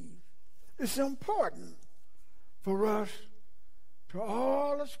believe, it's important for us to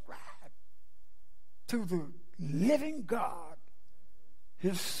all ascribe to the living God,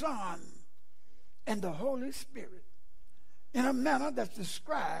 His Son, and the Holy Spirit in a manner that's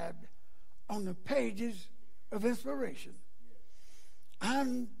described on the pages of inspiration.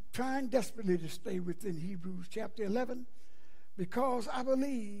 I'm trying desperately to stay within Hebrews chapter 11 because I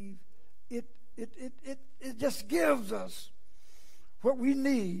believe it just gives us what we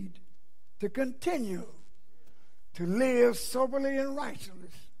need to continue to live soberly and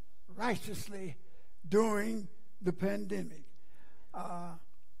righteously during the pandemic.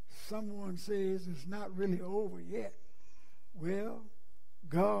 Someone says it's not really over yet. Well,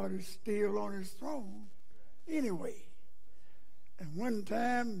 God is still on His throne anyway. And one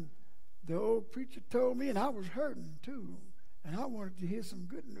time, the old preacher told me, and I was hurting too, and I wanted to hear some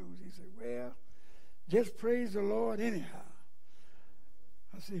good news. He said, well, just praise the Lord anyhow.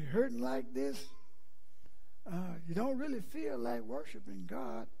 I said, hurting like this? You don't really feel like worshiping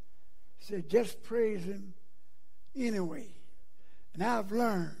God. He said, just praise Him anyway. And I've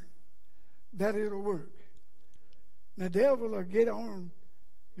learned that it'll work. The devil will get on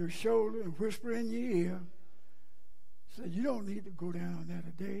your shoulder and whisper in your ear, say, you don't need to go down there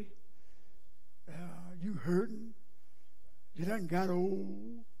today. You hurting. You done got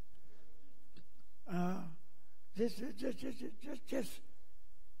old. Just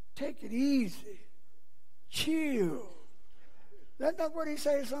take it easy. Chill. That's not what he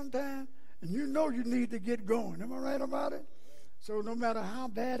says sometimes. And you know you need to get going. Am I right about it? So no matter how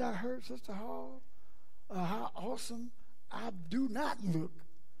bad I hurt, Sister Hall, how awesome I do not look,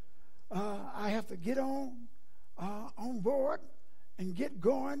 I have to get on board and get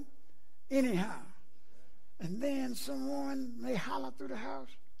going anyhow. And then someone may holler through the house,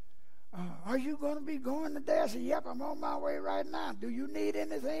 are you going to be going today? I said, yep, I'm on my way right now. Do you need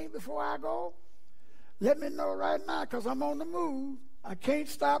anything before I go? Let me know right now because I'm on the move. I can't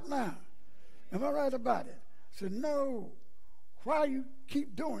stop now. Am I right about it? I said, no. Why you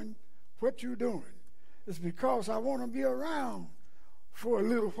keep doing what you're doing? It's because I want to be around for a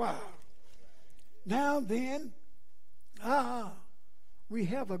little while. Now then, we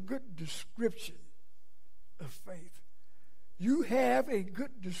have a good description of faith. You have a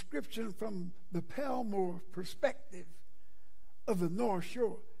good description from the Palmore perspective of the North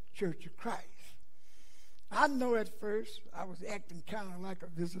Shore Church of Christ. I know at first I was acting kind of like a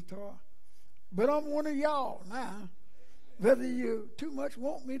visitor, but I'm one of y'all now, whether you too much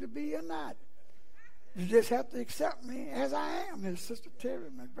want me to be or not. You just have to accept me as I am. As Sister Terry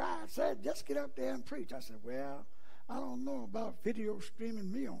McBride said, just get up there and preach. I said, well, I don't know about video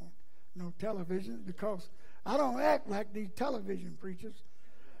streaming me on no television, because I don't act like these television preachers.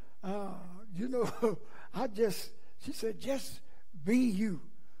 She said, just be you.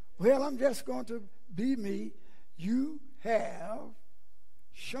 Well, I'm just going to be me. You have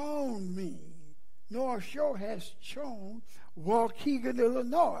shown me, North Shore has shown Waukegan,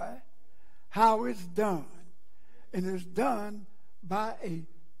 Illinois, how it's done. And it's done by a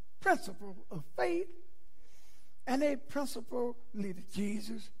principle of faith and a principle leader,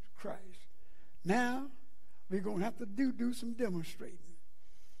 Jesus Christ. Now, we're going to have to do some demonstrating.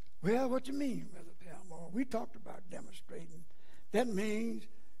 Well, what you mean, Brother Palmore? We talked about demonstrating. That means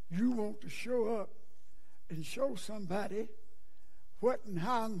you want to show up and show somebody what and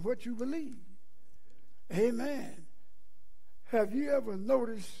how and what you believe. Amen. Have you ever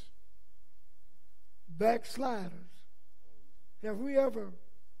noticed backsliders? Have we ever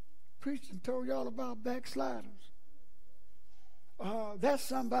preached and told y'all about backsliders? That's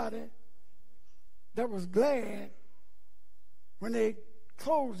somebody that was glad when they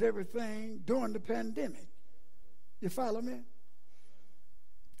closed everything during the pandemic. You follow me?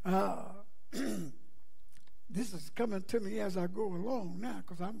 This is coming to me as I go along now,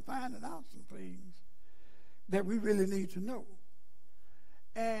 because I'm finding out some things that we really need to know.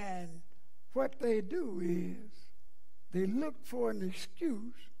 And what they do is they look for an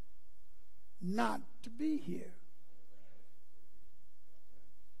excuse not to be here.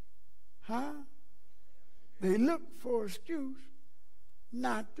 Huh? They look for an excuse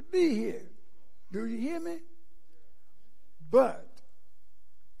not to be here. Do you hear me? But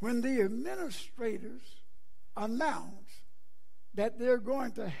when the administrators announce that they're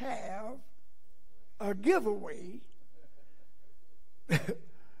going to have a giveaway,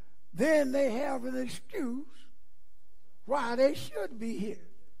 then they have an excuse why they should be here.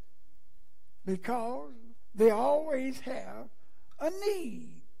 Because they always have a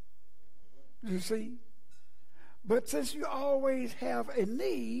need. You see? But since you always have a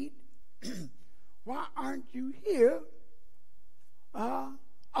need, why aren't you here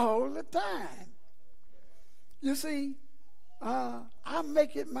all the time? You see, I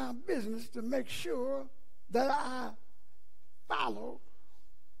make it my business to make sure that I follow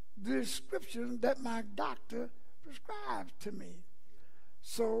the prescription that my doctor prescribes to me.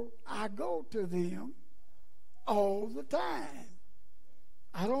 So I go to them all the time.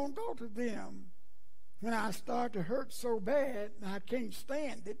 I don't go to them when I start to hurt so bad and I can't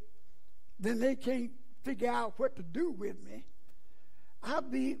stand it, then they can't figure out what to do with me. I'll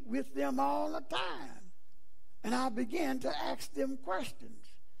be with them all the time. And I'll begin to ask them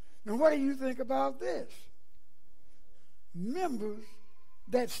questions. Now, what do you think about this? Members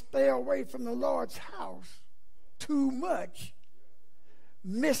that stay away from the Lord's house too much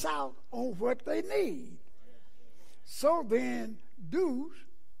miss out on what they need. So then, dudes,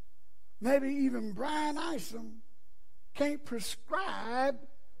 maybe even Brian Isom, can't prescribe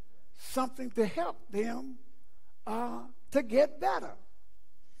something to help them to get better.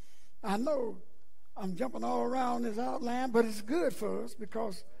 I know I'm jumping all around this outline, but it's good for us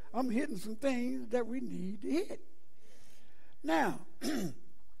because I'm hitting some things that we need to hit. Now,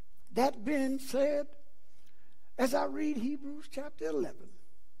 that being said, as I read Hebrews chapter 11,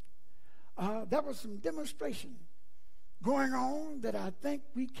 there was some demonstration going on that I think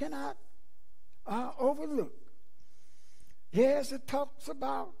we cannot overlook. Yes, it talks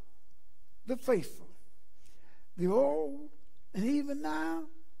about the faithful, the old, and even now,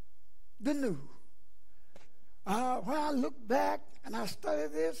 the new. When I look back and I study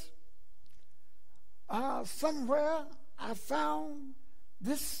this, somewhere I found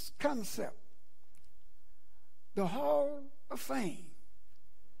this concept, the Hall of Fame.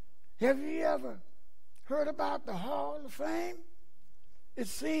 Have you ever heard about the Hall of Fame? It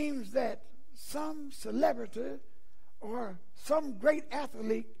seems that some celebrity or some great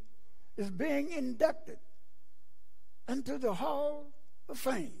athlete is being inducted into the Hall of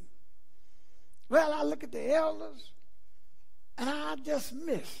Fame. Well, I look at the elders and I just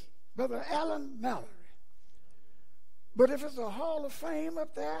miss Brother Allen Mallory. But if it's a Hall of Fame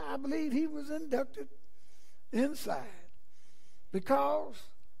up there, I believe he was inducted inside. Because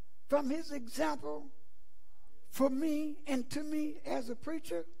from his example for me and to me as a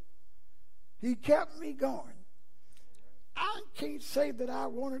preacher, he kept me going. I can't say that I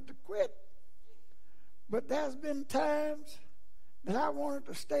wanted to quit, but there's been times that I wanted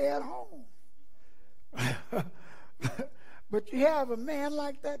to stay at home But you have a man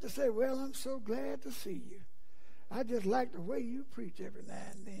like that to say, well, I'm so glad to see you. I just like the way you preach every now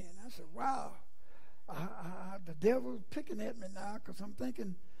and then. I said, wow, the devil's picking at me now because I'm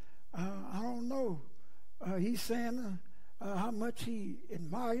thinking, I don't know. He's saying how much he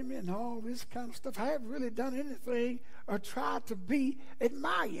admired me and all this kind of stuff. I haven't really done anything or tried to be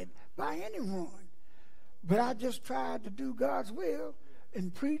admired by anyone. But I just tried to do God's will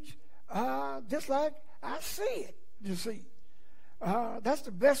and preach just like I see it, you see. That's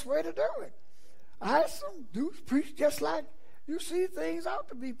the best way to do it. I some do preach just like you see things ought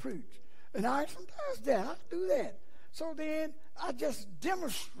to be preached. And I some does that. I do that. So then I just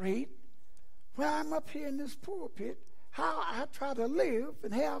demonstrate when I'm up here in this pulpit how I try to live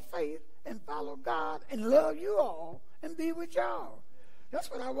and have faith and follow God and love you all and be with y'all. That's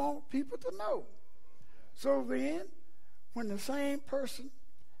what I want people to know. So then, when the same person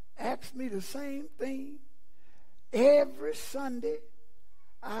asks me the same thing, every Sunday,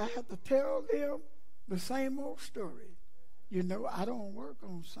 I have to tell them the same old story. You know, I don't work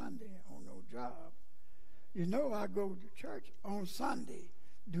on Sunday on no job. You know, I go to church on Sunday.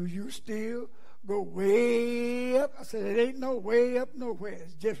 Do you still go way up? I said, it ain't no way up nowhere.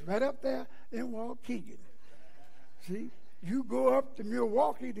 It's just right up there in Waukegan. See? You go up to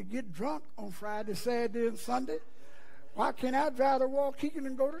Milwaukee to get drunk on Friday, Saturday, and Sunday. Why can't I drive to Waukegan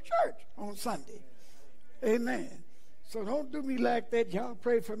and go to church on Sunday? Amen. So don't do me like that. Y'all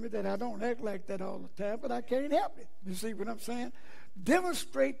pray for me that I don't act like that all the time, but I can't help it. You see what I'm saying?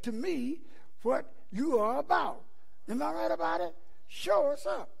 Demonstrate to me what you are about. Am I right about it? Show us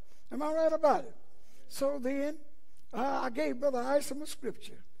up. Am I right about it? So then, I gave Brother Isom a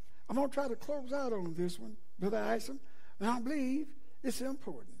scripture. I'm going to try to close out on this one, Brother Isom. And I believe it's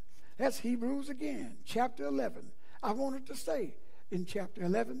important. That's Hebrews again, chapter 11. I wanted to say in chapter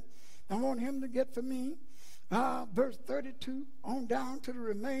 11, I want him to get for me verse 32 on down to the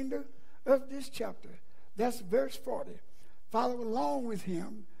remainder of this chapter. That's verse 40. Follow along with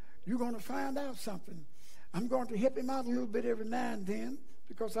him. You're going to find out something. I'm going to help him out a little bit every now and then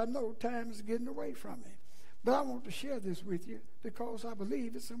because I know time is getting away from me. But I want to share this with you because I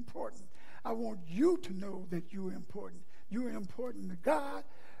believe it's important. I want you to know that you're important. You're important to God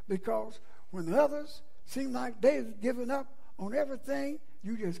because when others seemed like they was giving up on everything,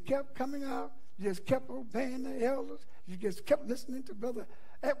 you just kept coming out. You just kept obeying the elders. You just kept listening to Brother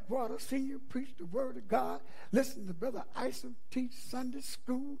Atwater Senior preach the word of God. Listen to Brother Isom teach Sunday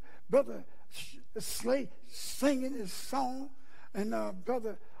school. Brother Slay singing his song. And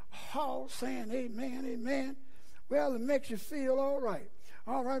Brother Hall saying amen, amen. Well, it makes you feel all right.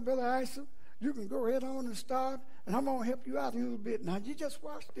 All right, Brother Isom, you can go ahead on and start, and I'm going to help you out a little bit. Now, you just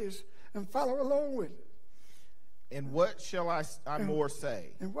watch this and follow along with it. And what shall I more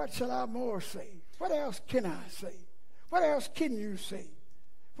say? And what shall I more say? What else can I say? What else can you say?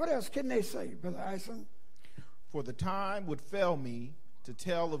 What else can they say, Brother Isom? For the time would fail me to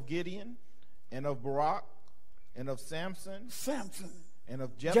tell of Gideon and of Barak and of Samson and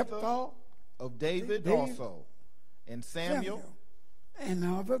of Jephthah, of David also, and Samuel. And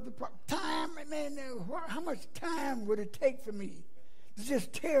the time, man, how much time would it take for me to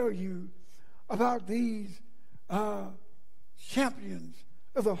just tell you about these champions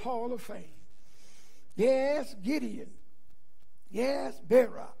of the Hall of Fame? Yes, Gideon. Yes,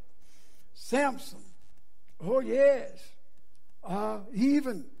 Barak. Samson. Oh, yes.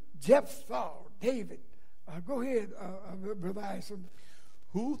 Even Jephthah, David. Go ahead, Brother Isom.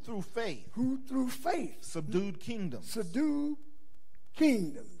 Who through faith subdued kingdoms.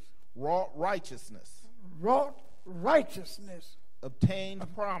 Wrought righteousness. Obtained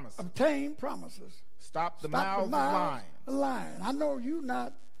promises. Stopped the mouths of lions. I know you're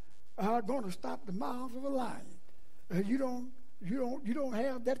not going to stop the mouth of a lion. You don't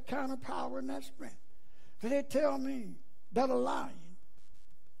have that kind of power and that strength. But they tell me that a lion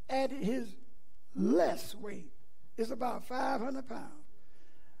at his less weight is about 500 pounds.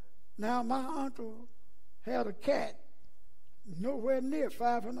 Now, my uncle had a cat nowhere near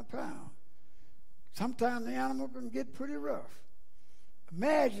 500 pounds. Sometimes the animal can get pretty rough.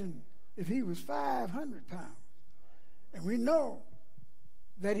 Imagine if he was 500 pounds. And we know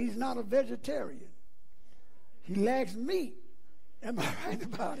that he's not a vegetarian. He lacks meat. Am I right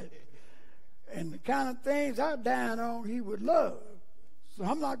about it? And the kind of things I dine on, he would love. So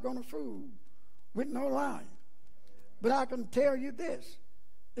I'm not going to fool with no lion. But I can tell you this.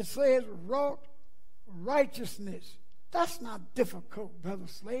 It says wrought righteousness. That's not difficult, Brother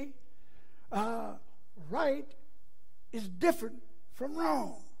Slade. Right is different from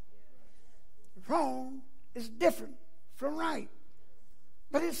wrong. Wrong is different from right.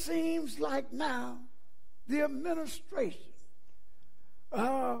 But it seems like now the administration,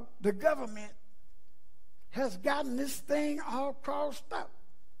 the government has gotten this thing all crossed up.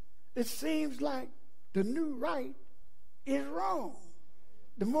 It seems like the new right is wrong.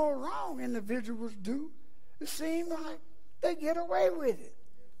 The more wrong individuals do, it seems like they get away with it,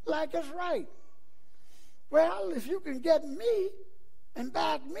 like it's right. Well, if you can get me and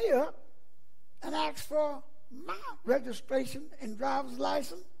back me up and ask for my registration and driver's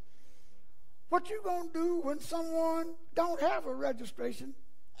license, what you gonna do when someone don't have a registration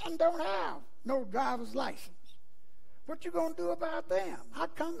and don't have no driver's license? What you gonna do about them? How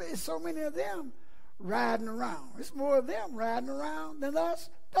come there's so many of them riding around? It's more of them riding around than us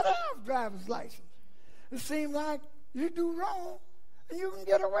that have driver's license. It seems like you do wrong and you can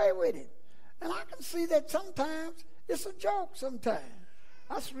get away with it. And I can see that sometimes it's a joke sometimes.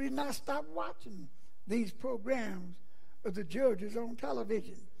 That's the reason I stopped watching these programs of the judges on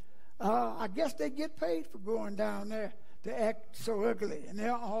television. I guess they get paid for going down there to act so ugly and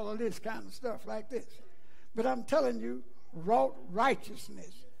all of this kind of stuff like this. But I'm telling you, wrought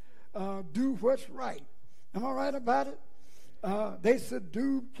righteousness, do what's right. Am I right about it? They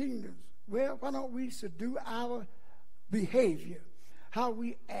subdued kingdoms. Well, why don't we subdue our behavior, how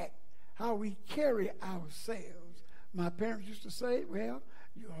we act, how we carry ourselves? My parents used to say, well,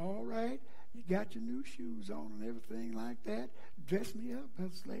 you're all right. You got your new shoes on and everything like that. Dress me up,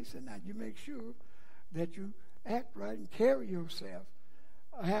 Brother Slade said. Now, you make sure that you act right and carry yourself.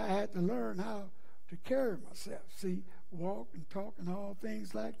 I had to learn how to carry myself. See, walk and talk and all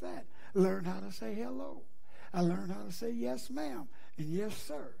things like that. Learn how to say hello. I learned how to say yes, ma'am, and yes,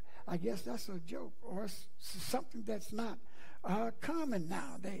 sir. I guess that's a joke or something that's not common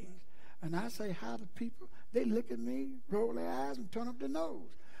nowadays. And I say hi to people. They look at me, roll their eyes, and turn up their nose.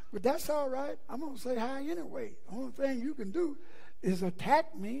 But that's all right. I'm going to say hi anyway. The only thing you can do is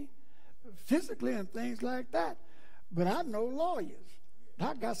attack me physically and things like that. But I know lawyers.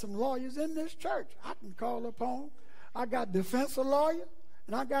 I got some lawyers in this church I can call upon. I got defense lawyer,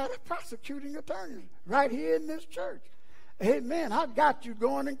 and I got a prosecuting attorney right here in this church. Amen. I got you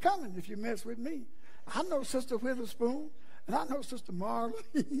going and coming if you mess with me. I know Sister Witherspoon, and I know Sister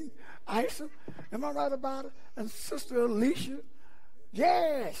Marlene Isa. Am I right about it? And Sister Alicia.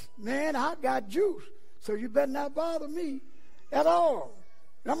 Yes, man, I got juice. So you better not bother me at all.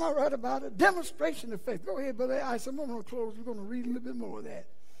 Am I right about it? Demonstration of faith. Go ahead, Brother Isa. I'm going to close. We're going to read a little bit more of that.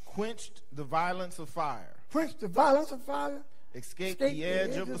 Quenched the violence of fire. Quenched the violence of fire. Escaped the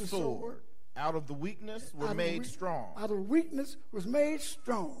edge of the sword. Out of the weakness were made strong. Out of weakness was made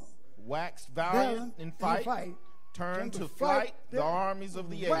strong. Waxed valiant in fight. Turned to flight the armies of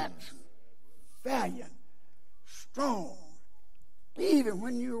the aliens. Valiant, strong, even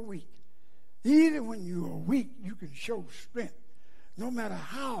when you're weak. Even when you are weak, you can show strength. No matter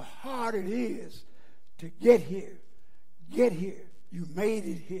how hard it is to get here, you made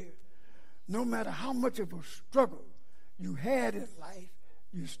it here. No matter how much of a struggle you had in life,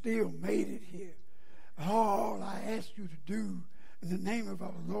 you still made it here. All I ask you to do in the name of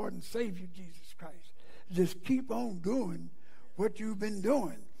our Lord and Savior Jesus Christ, just keep on doing what you've been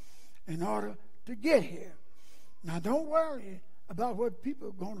doing in order to get here. Now, don't worry about what people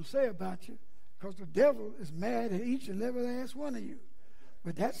are going to say about you, because the devil is mad at each and every last one of you.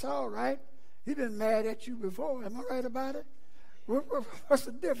 But that's all right. He's been mad at you before. Am I right about it? What's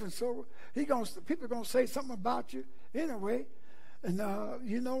the difference? So people are going to say something about you anyway. And,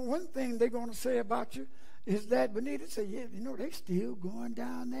 one thing they're going to say about you is that Benita said, yeah, they still going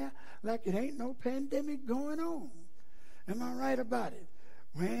down there like it ain't no pandemic going on. Am I right about it?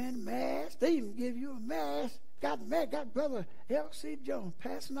 Wearing masks. They even give you a mask. Got Brother L.C. Jones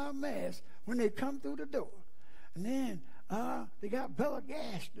passing out masks when they come through the door. And then they got Bella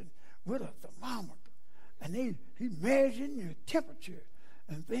Gaston with a thermometer. And he measuring your temperature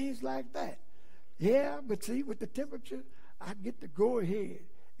and things like that. Yeah, but see, with the temperature, I get to go ahead.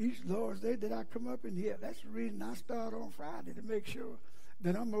 Each Lord's Day that I come up in here, that's the reason I start on Friday, to make sure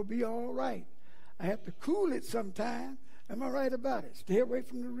that I'm going to be all right. I have to cool it sometime. Am I right about it? Stay away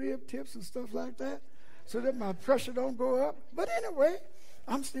from the rib tips and stuff like that so that my pressure don't go up. But anyway,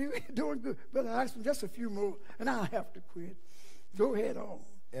 I'm still doing good. But I ask them just a few more, and I'll have to quit. Go ahead on.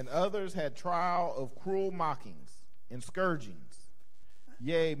 And others had trial of cruel mockings and scourgings,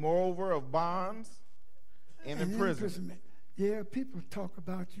 yea, moreover, of bonds and imprisonment. Yeah, people talk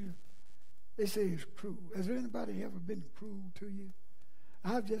about you. They say it's cruel. Has anybody ever been cruel to you?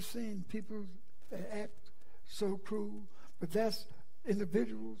 I've just seen people that act so cruel, but that's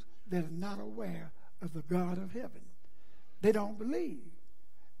individuals that are not aware of the God of heaven. They don't believe.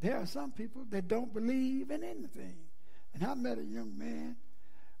 There are some people that don't believe in anything. And I met a young man.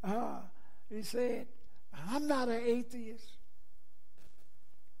 He said, I'm not an atheist.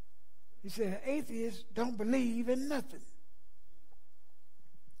 He said, atheists don't believe in nothing.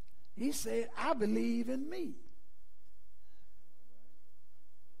 He said, I believe in me.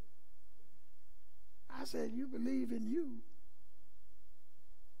 I said, you believe in you.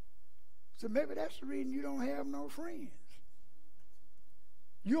 So maybe that's the reason you don't have no friends.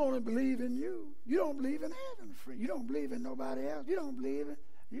 You only believe in you. You don't believe in having a friend. You don't believe in nobody else. You don't believe in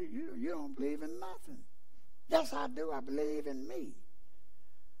you don't believe in nothing. Yes, I do. I believe in me.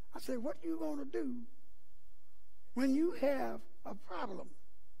 I said, what are you going to do when you have a problem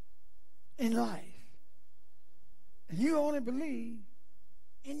in life and you only believe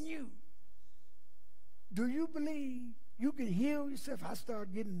in you? Do you believe you can heal yourself? I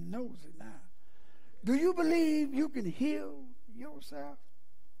start getting nosy now. Do you believe you can heal yourself?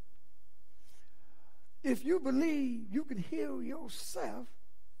 If you believe you can heal yourself,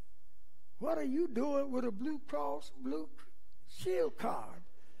 what are you doing with a Blue Cross Blue Shield card?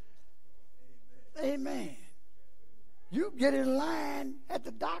 Amen. You get in line at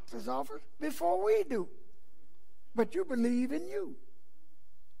the doctor's office before we do. But you believe in you.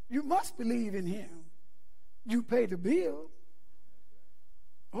 You must believe in him. You pay the bill.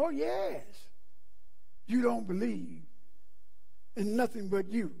 Oh, yes. You don't believe in nothing but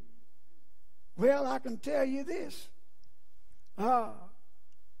you. Well, I can tell you this.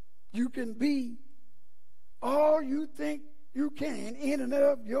 You can be all you think you can in and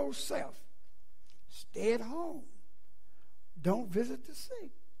of yourself. Stay at home. Don't visit the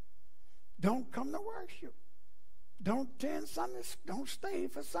sick. Don't come to worship. Don't attend Sunday. Don't stay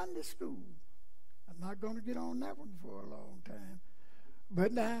for Sunday school. I'm not going to get on that one for a long time.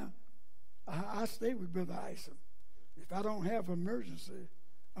 But now, I stay with Brother Isom. If I don't have an emergency,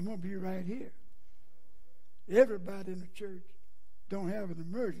 I'm going to be right here. Everybody in the church don't have an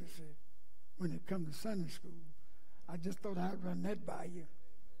emergency when it comes to Sunday school. I just thought I'd run that by you.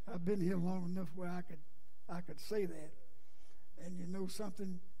 I've been here long enough where I could say that. And you know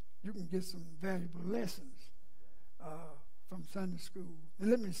something, you can get some valuable lessons from Sunday school. And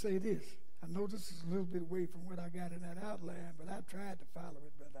let me say this. I know this is a little bit away from what I got in that outline, but I tried to follow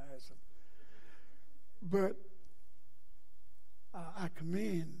it, Brother Isom. But I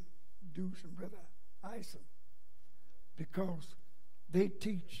commend Deuce and Brother Isom because they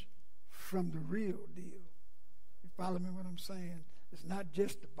teach from the real deal. You follow me what I'm saying? It's not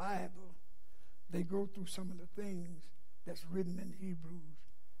just the Bible. They go through some of the things that's written in Hebrews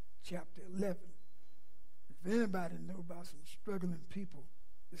chapter 11. If anybody know about some struggling people,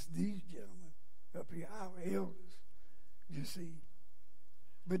 it's these gentlemen up here, our elders, you see.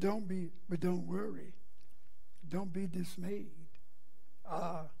 But don't worry. Don't be dismayed.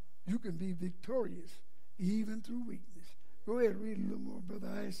 You can be victorious even through weakness. Go ahead and read a little more, Brother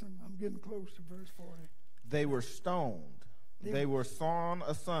Isom. I'm getting close to verse 40. They were stoned. They were sawn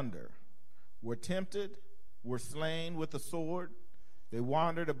asunder, were tempted, were slain with the sword. They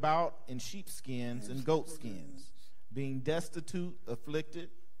wandered about in sheepskins and goatskins, being destitute,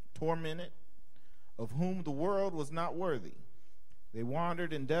 afflicted, tormented, of whom the world was not worthy. They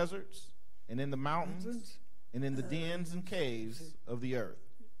wandered in deserts and in the mountains and in the dens and caves of the earth.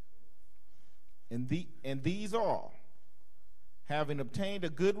 And these all, having obtained a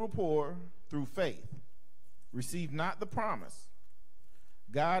good rapport through faith, received not the promise,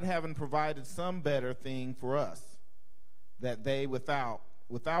 God having provided some better thing for us, that they without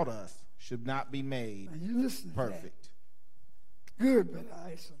us should not be made perfect. Good, Brother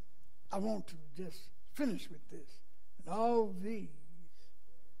Isom. I want to just finish with this. And all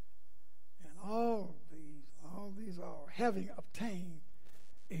these are having obtained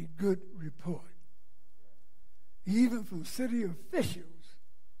a good report. Even from city officials,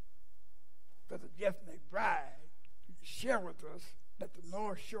 Brother Jeff McBride shared with us that the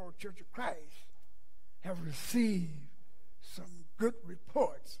North Shore Church of Christ have received some good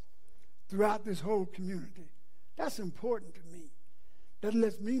reports throughout this whole community. That's important to me. That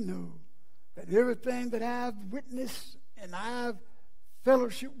lets me know that everything that I've witnessed and I've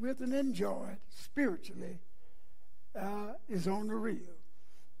fellowship with and enjoyed spiritually is on the real,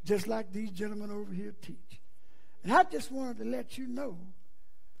 just like these gentlemen over here teach. And I just wanted to let you know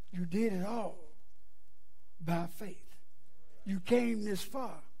you did it all by faith. You came this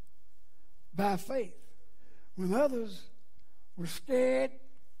far by faith. When others were scared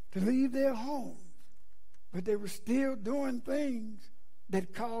to leave their homes, but they were still doing things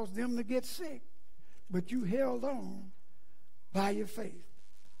that caused them to get sick, but you held on by your faith.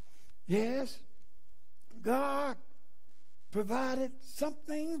 Yes, God provided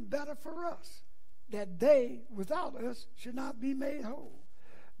something better for us, that they, without us, should not be made whole.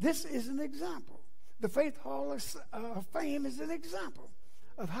 This is an example. the Faith Hall of Fame is an example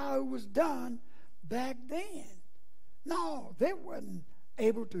of how it was done back then. No, they wasn't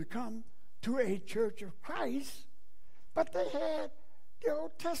able to come to a Church of Christ, but they had the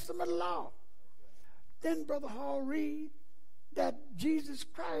Old Testament law. Then Brother Hall read that Jesus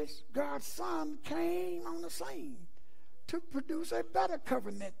Christ, God's Son, came on the scene to produce a better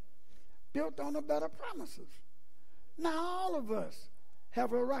covenant built on the better promises. Now all of us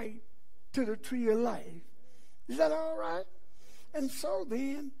have a right to the tree of life. Is that all right? And so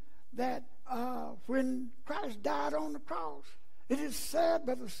then, that when Christ died on the cross, it is said,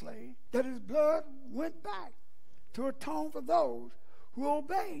 Brother Slade, that his blood went back to atone for those who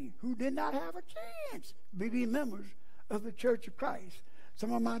obeyed, who did not have a chance to be members of the Church of Christ.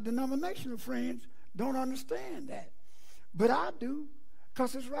 Some of my denominational friends don't understand that. But I do,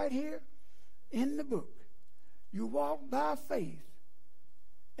 because it's right here in the book. You walk by faith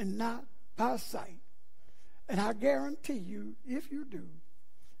and not by sight. And I guarantee you, if you do,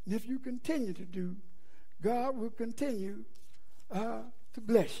 and if you continue to do, God will continue to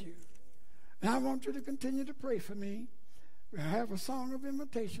bless you. And I want you to continue to pray for me. I have a song of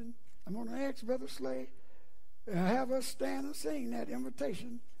invitation. I'm going to ask Brother Slade have us stand and sing that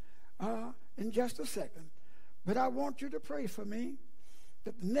invitation in just a second. But I want you to pray for me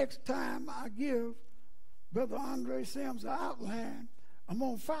that the next time I give Brother Andre Sims an outline, I'm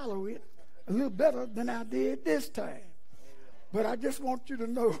going to follow it a little better than I did this time. But I just want you to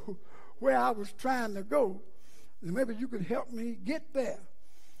know where I was trying to go. Maybe you could help me get there.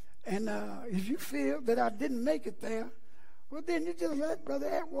 And if you feel that I didn't make it there, well, then you just let Brother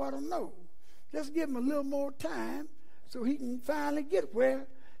Atwater know. Just give him a little more time so he can finally get where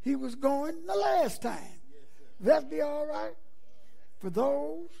he was going the last time. That'd be all right. For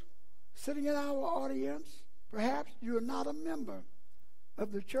those sitting in our audience, perhaps you're not a member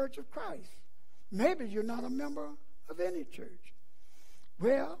of the Church of Christ. Maybe you're not a member of any church.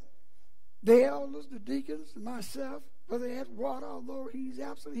 Well, the elders, the deacons, and myself, Brother Atwater, although he's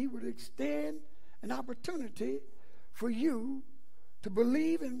absent, he would extend an opportunity for you to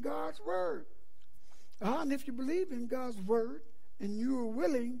believe in God's word. And if you believe in God's word and you are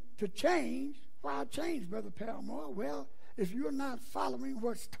willing to change, why change, Brother Palmore? Well, if you're not following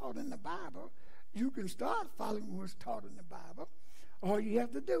what's taught in the Bible, you can start following what's taught in the Bible. All you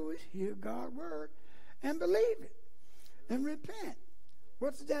have to do is hear God's word and believe it and repent.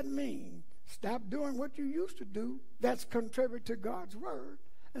 What does that mean? Stop doing what you used to do that's contrary to God's word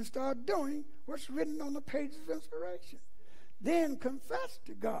and start doing what's written on the pages of inspiration. Then confess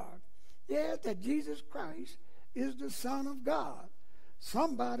to God, yes, that Jesus Christ is the Son of God.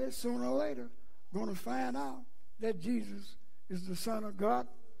 Somebody sooner or later going to find out that Jesus is the Son of God.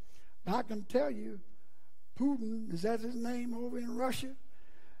 I can tell you, Putin, is that his name over in Russia?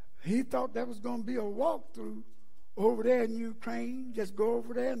 He thought that was going to be a walkthrough over there in Ukraine. Just go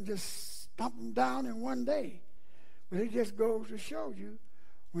over there and just stomp them down in one day. But it just goes to show you,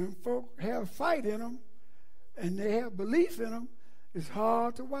 when folk have fight in them and they have belief in them, it's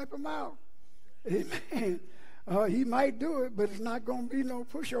hard to wipe them out. Amen. He might do it, but it's not going to be no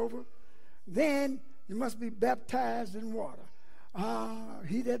pushover. Then you must be baptized in water.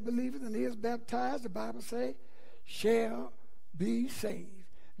 He that believeth and is baptized, the Bible says, shall be saved.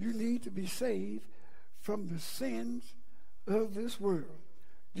 You need to be saved from the sins of this world.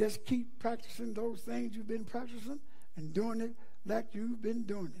 Just keep practicing those things you've been practicing and doing it like you've been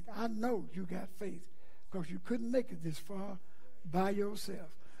doing it. I know you got faith because you couldn't make it this far by yourself.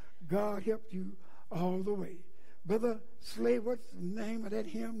 God helped you all the way. Brother Slade, what's the name of that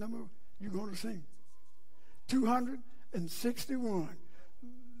hymn number you're going to sing? 261.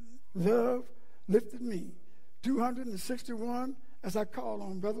 Love lifted me. 261, as I call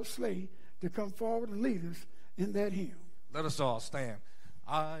on Brother Slade to come forward and lead us in that hymn. Let us all stand.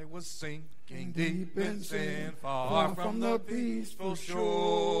 I was sinking deep in sin, far from the peaceful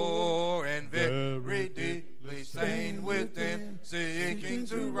shore, and very deeply stained within, seeking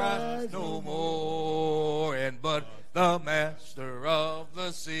to rise no more. And but the master of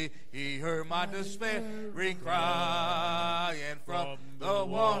the sea, he heard my despairing cry.